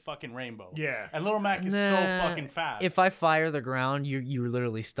just a big fucking rainbow. Yeah. And Little Mac is so fucking fast. If I fire the ground, you're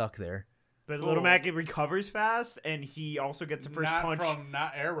literally stuck there. But Little Mac, it recovers fast, and he also gets the first punch.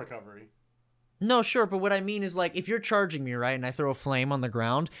 Not air recovery. No, sure, but what I mean is, like, if you're charging me, right, and I throw a flame on the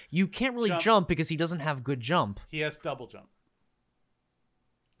ground, you can't really jump because he doesn't have good jump. He has double jump.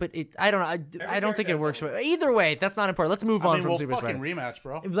 But I don't think it works. Either way, that's not important. Let's move on from Super Smash. We'll fucking rematch,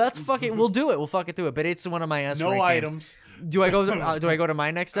 bro. We'll do it. We'll fucking do it. But it's one of my S. No items. Games. Do I go to my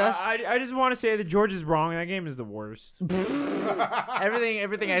next S? I just want to say that George is wrong. That game is the worst.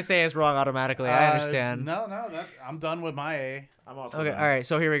 Everything I say is wrong automatically. I understand. No, I'm done with my A. I'm also okay. done. All right.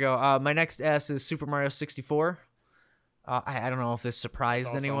 So here we go. My next S is Super Mario 64. I don't know if this surprised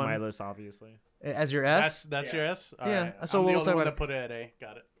also anyone. On my list, obviously. As your S. That's your S. All yeah. Right. So I'm we'll the talk only about one that put it at A.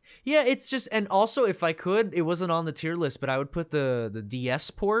 Got it. Yeah, it's just, and also if I could, it wasn't on the tier list, but I would put the DS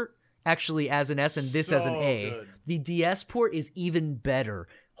port actually as an S and this as an A. Good. The DS port is even better.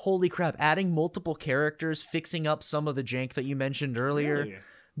 Holy crap, adding multiple characters, fixing up some of the jank that you mentioned earlier.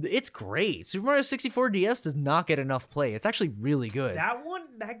 Really? It's great. Super Mario 64 DS does not get enough play. It's actually really good.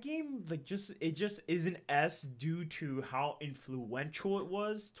 That game, it just is an S due to how influential it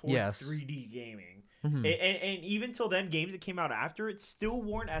was towards 3D gaming. And even till then, games that came out after it still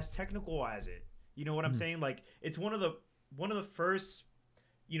weren't as technical as it. You know what I'm saying? Like, it's one of the first,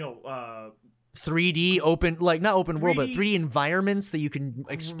 3D open, like not open world, but 3D environments that you can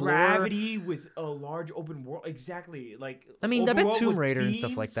explore. Gravity with a large open world, exactly. Like, I mean, I bet Tomb Raider and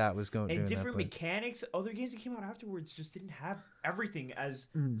stuff like that was going and doing different that, mechanics. Other games that came out afterwards just didn't have everything as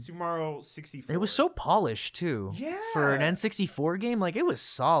Super Mario 64. It was so polished too. Yeah, for an N64 game, like it was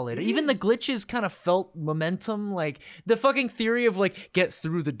solid. Even the glitches kind of felt momentum. Like the fucking theory of like get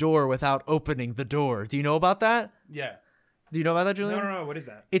through the door without opening the door. Do you know about that? Yeah. Do you know about that, Julian? No. What is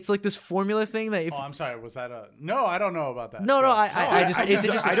that? It's like this formula thing that if... Oh, I'm sorry. Was that a... No, I don't know about that. No, I just... It's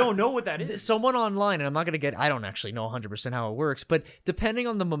interesting. I don't know what that is. Someone online, and I'm not going to get... I don't actually know 100% how it works, but depending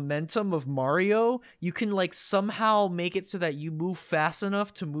on the momentum of Mario, you can like somehow make it so that you move fast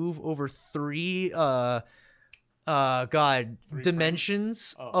enough to move over three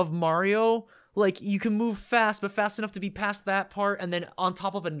dimensions of Mario. Like, you can move fast, but fast enough to be past that part, and then on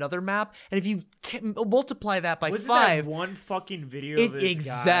top of another map. And if you multiply that by Wasn't 5... that one fucking video of this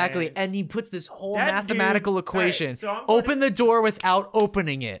exactly. guy? And he puts this whole That mathematical dude- equation. Alright, so Open the door without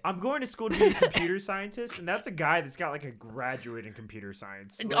opening it. I'm going to school to be a computer scientist, and that's a guy that's got like a graduate in computer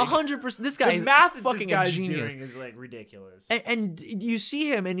science. Like, 100%. This guy is math that fucking this guy's a genius. doing is like ridiculous. And you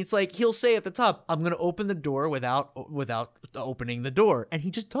see him, and it's like he'll say at the top, "I'm gonna open the door without opening the door," and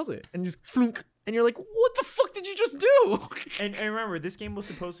he just does it, and just flunk. And you're like, "What the fuck did you just do?" And remember, this game was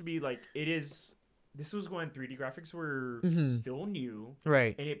supposed to be like it is. This was when 3D graphics were still new,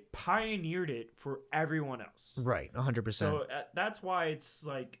 right? And it pioneered it for everyone else, right? 100%. So that's why it's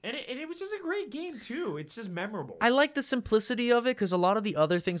like, and it was just a great game too. It's just memorable. I like the simplicity of it because a lot of the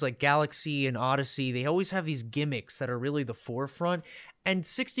other things like Galaxy and Odyssey, they always have these gimmicks that are really the forefront. And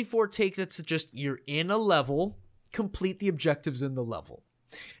 64 takes it to just you're in a level, complete the objectives in the level.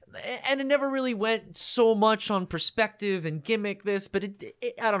 And it never really went so much on perspective and gimmick but it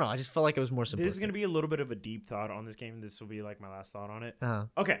I don't know. I just felt like it was more simplistic. This is going to be a little bit of a deep thought on this game. This will be like my last thought on it. Uh-huh.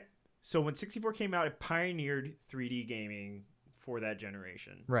 Okay. So when 64 came out, it pioneered 3D gaming for that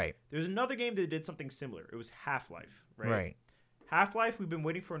generation. Right. There's another game that did something similar. It was Half-Life, right? Right. Half-Life, we've been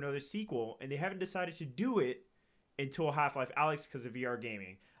waiting for another sequel, and they haven't decided to do it until Half-Life Alyx because of VR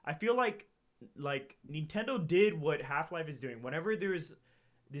gaming. I feel like Nintendo did what Half-Life is doing. Whenever there's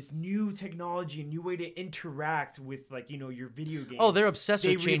this new technology, a new way to interact with your video games. Oh, they're obsessed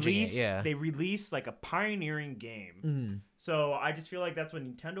with changing it. Yeah, they release like a pioneering game. So I just feel like that's what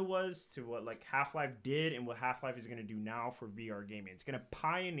Nintendo was to what like Half-Life did, and what Half-Life is going to do now for VR gaming. It's going to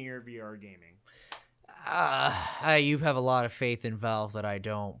pioneer VR gaming. You have a lot of faith in Valve that I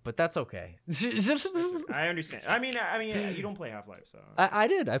don't, but that's okay. I understand. I mean, you don't play Half-Life, so I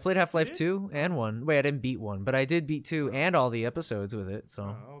did. I played Half-Life 2 and 1. Wait, I didn't beat 1, but I did beat 2 and all the episodes with it. So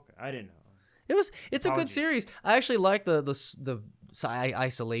okay, I didn't know. It's a good series. I actually like the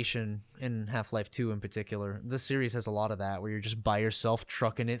isolation in Half-Life 2 in particular. The series has a lot of that where you're just by yourself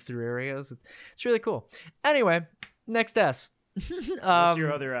trucking it through areas. It's really cool. Anyway, next S. What's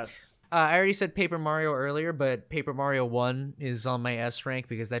your other S? I already said Paper Mario earlier, but Paper Mario 1 is on my S rank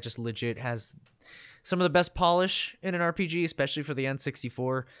because that just legit has some of the best polish in an RPG, especially for the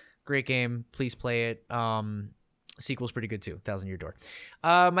N64. Great game. Please play it. Sequel's pretty good too. 1,000 Year Door.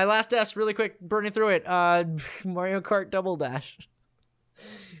 My last S, really quick, burning through it. Mario Kart Double Dash.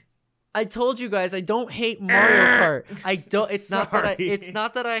 I told you guys I don't hate Mario Kart. I don't. It's not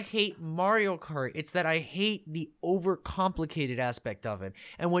that I hate Mario Kart. It's that I hate the overcomplicated aspect of it.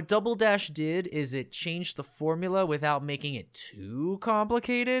 And what Double Dash did is it changed the formula without making it too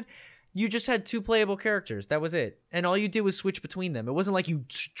complicated. You just had 2 playable characters. That was it. And all you did was switch between them. It wasn't like you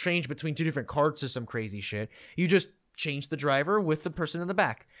changed between 2 different carts or some crazy shit. You just changed the driver with the person in the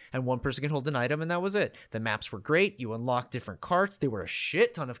back. And one person can hold an item, and that was it. The maps were great. You unlocked different carts. They were a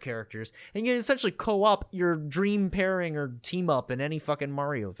shit ton of characters. And you essentially co-op your dream pairing or team up in any fucking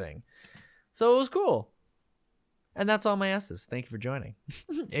Mario thing. So it was cool. And that's all my S's. Thank you for joining.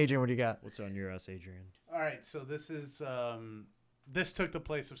 Adrian, what do you got? What's on your S, Adrian? All right, so this is... this took the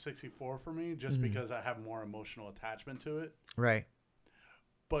place of 64 for me just because I have more emotional attachment to it. Right.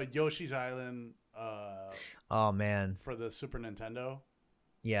 But Yoshi's Island... oh, man. For the Super Nintendo...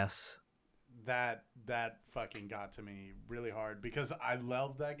 Yes. That fucking got to me really hard because I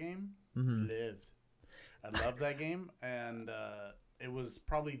loved that game. I loved that game, and it was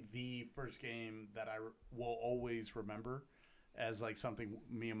probably the first game that I will always remember as like something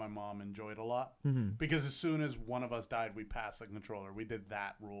me and my mom enjoyed a lot. Because as soon as one of us died, we passed the controller. We did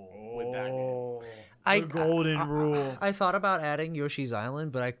that rule with that game. The golden rule. I thought about adding Yoshi's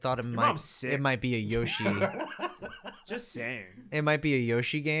Island, but I thought it might be a Yoshi. Just saying. It might be a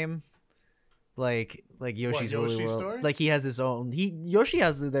Yoshi game. like Yoshi's Woolly Yoshi's World. Story? Like he has his own. Yoshi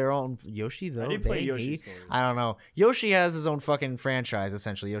has their own. Yoshi though. I did play Yoshi's Story. I don't know. Yoshi has his own fucking franchise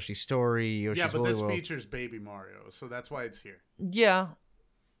essentially. Yoshi's Story. Yoshi's Yeah, but Woolly this World. features Baby Mario, so that's why it's here. Yeah.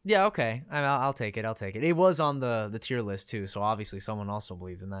 Yeah, okay. I'll take it. I'll take it. It was on the tier list too, so obviously someone also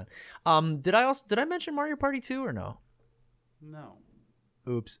believed in that. Did I mention Mario Party 2 or no? No.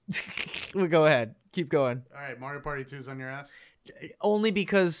 Oops. Well, go ahead. Keep going. All right, Mario Party 2's on your ass? Only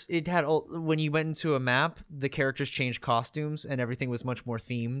because it had when you went into a map, the characters changed costumes and everything was much more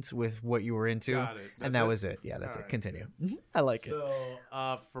themed with what you were into. Got it. And that was it. Yeah, that's All it. right. Continue. I like it.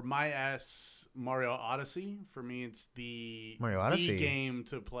 So, for my ass, Mario Odyssey. For me, it's the game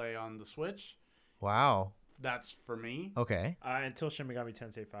to play on the Switch. Wow. That's for me. Okay. Until Shin Megami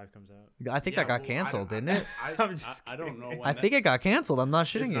Tensei 5 comes out. I think that got canceled, didn't it? I don't know. When I think it got canceled. I'm not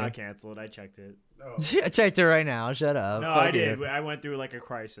shitting It's you. not canceled. I checked it. Oh. I checked it right now. Shut up. No, Fuck I you. did. I went through like a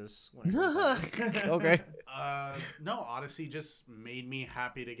crisis. When I played that. Okay. No, Odyssey just made me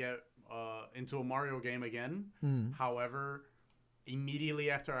happy to get into a Mario game again. However, immediately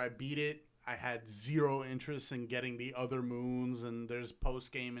after I beat it, I had zero interest in getting the other moons, and there's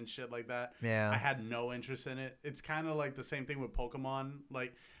post game and shit like that. Yeah. I had no interest in it. It's kind of like the same thing with Pokemon.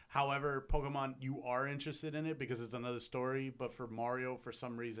 Like, however, Pokemon, you are interested in it because it's another story. But for Mario, for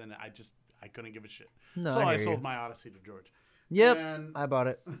some reason, I couldn't give a shit. No, so I I hear sold you. my Odyssey to George. Yep. And I bought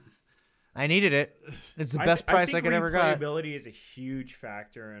it. I needed it. It's the best price I could ever got. Replayability is a huge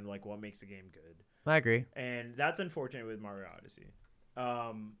factor in like what makes a game good. I agree. And that's unfortunate with Mario Odyssey.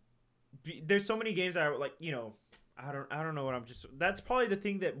 There's so many games that are like, I don't know what I'm just. That's probably the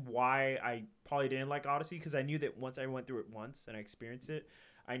thing that why I probably didn't like Odyssey, because I knew that once I went through it once and I experienced it,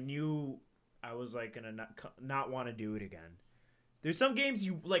 I knew I was like gonna not want to do it again. There's some games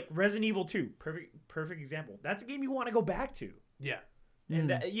you like, Resident Evil 2, perfect example. That's a game you want to go back to. yeah. And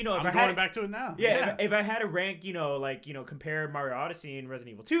that, if I'm going back to it now. Yeah, if I had to rank, compare Mario Odyssey and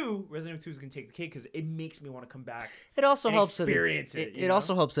Resident Evil 2, Resident Evil 2 is going to take the cake because it makes me want to come back. It also and helps that experience it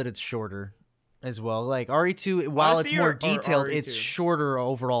also helps that it's shorter as well. Like RE2, while Odyssey it's more or detailed, RE2? it's shorter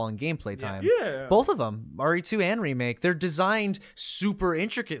overall in gameplay time. Yeah. Both of them, RE2 and Remake, they're designed super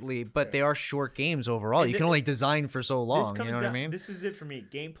intricately, but they are short games overall. You can only design for so long, you know what I mean? This is it for me.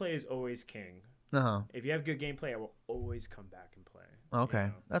 Gameplay is always king. Uh-huh. If you have good gameplay, I will always come back and play. Okay,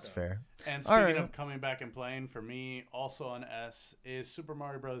 that's fair. And speaking right. of coming back and playing, for me, also on S, is Super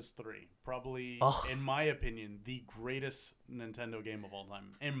Mario Bros. 3. Probably, in my opinion, the greatest Nintendo game of all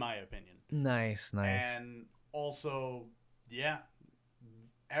time, in my opinion. Nice. And also, yeah,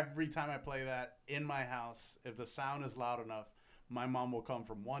 every time I play that in my house, if the sound is loud enough, my mom will come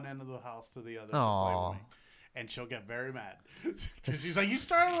from one end of the house to the other to play with me. And she'll get very mad. Because she's like, you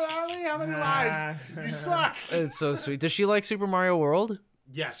started without me? How many lives? You suck. It's so sweet. Does she like Super Mario World?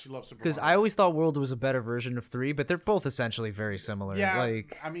 Yeah, she loves Super Mario. Because I always thought World was a better version of 3, but they're both essentially very similar. Yeah,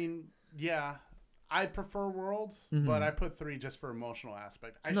 yeah. I prefer World, but I put 3 just for emotional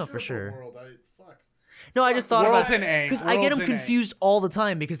aspect. For sure. World. Fuck. No, I just thought World's about an A. because I get them World's an A. confused all the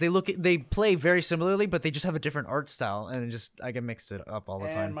time because they play very similarly, but they just have a different art style, and I get mixed it up all the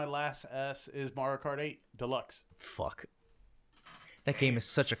time. And my last S is Mario Kart 8 Deluxe. Fuck. That game is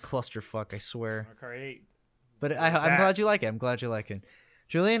such a clusterfuck, I swear. Mario Kart 8. But I'm glad you like it.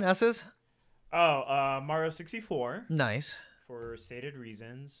 Julian, S's? Mario 64. Nice. For stated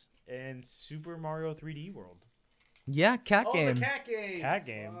reasons. And Super Mario 3D World. Yeah, cat game. The cat game. Cat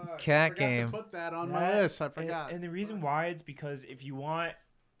game. Cat I game. forgot to put that on my list. I forgot. And the reason why it's because if you want,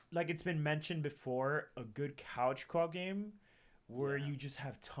 like it's been mentioned before, a good couch co-op game where you just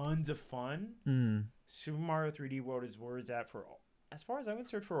have tons of fun. Super Mario 3D World is where it's at for, as far as I'm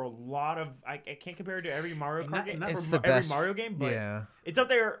concerned, for a lot of. I can't compare it to every Mario Kart game. It's for the best. Every Mario game, but it's up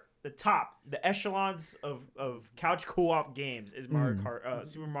there. The top, the echelons of couch co-op games is Mario Kart,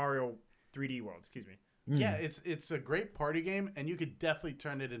 Super Mario 3D World. Excuse me. Yeah, it's a great party game, and you could definitely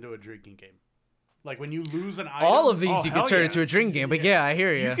turn it into a drinking game. Like when you lose an item. All of these you could turn into a drinking game, but yeah, I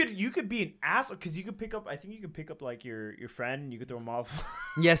hear you. You could be an asshole because you could pick up. I think you could pick up like your friend. And you could throw them off.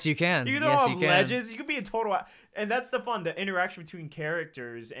 Yes, you can. You can throw them off ledges. You could be a total. And that's the fun, the interaction between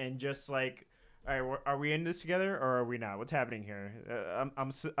characters, and just like, all right, are we in this together or are we not? What's happening here?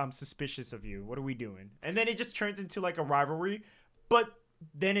 I'm suspicious of you. What are we doing? And then it just turns into like a rivalry, but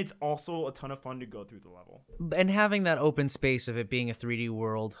then it's also a ton of fun to go through the level. And having that open space of it being a 3D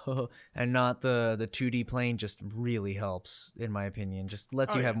world and not the 2D plane just really helps, in my opinion. Just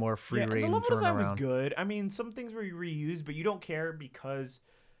lets you have more free reign and the and level turn design around. was good. I mean, some things were reused, but you don't care because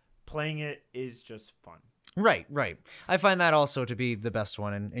playing it is just fun. Right. I find that also to be the best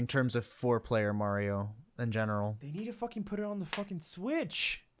one in terms of 4-player Mario in general. They need to fucking put it on the fucking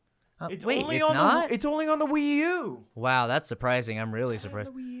Switch. It's wait, only it's on not? It's only on the Wii U. Wow, that's surprising. I'm really It's on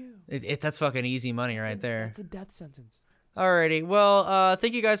surprised. the Wii U. That's fucking easy money right there. That's a death sentence. Alrighty, well,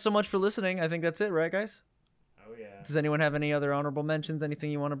 thank you guys so much for listening. I think that's it, right, guys? Oh yeah. Does anyone have any other honorable mentions?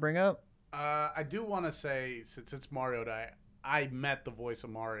 Anything you want to bring up? I do want to say, since it's Mario Day, I met the voice of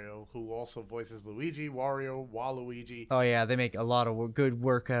Mario, who also voices Luigi, Wario, Waluigi. Oh yeah, they make a lot of good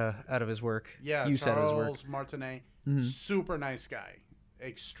work out of his work. Yeah, you said his work. Charles Martinet, super nice guy,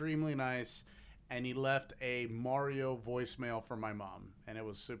 extremely nice, and he left a Mario voicemail for my mom, and it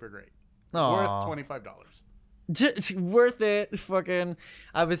was super great. Aw. Worth $25. Worth it. Fucking,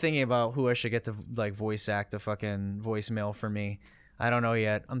 I've been thinking about who I should get to like voice act a fucking voicemail for me. I don't know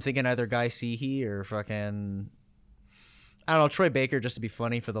yet. I'm thinking either Guy Seehee or fucking, I don't know, Troy Baker, just to be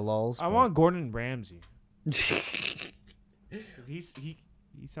funny for the lulz. I want Gordon Ramsay. Because he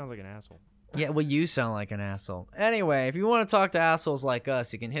sounds like an asshole. Yeah, well, you sound like an asshole. Anyway, if you want to talk to assholes like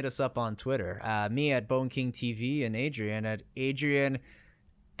us, you can hit us up on Twitter. Me at Bone King TV and Adrian at Adrian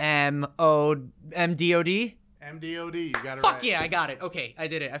MDOD. MDOD, you got it Fuck right. yeah, I got it. Okay, I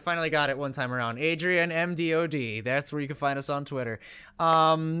did it. I finally got it one time around. Adrian MDOD. That's where you can find us on Twitter.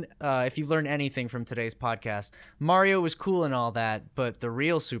 If you've learned anything from today's podcast, Mario was cool and all that, but the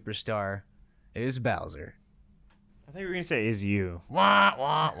real superstar is Bowser. I thought you were gonna say is you. Wah,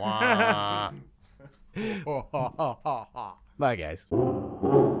 wah, wah. Bye, guys.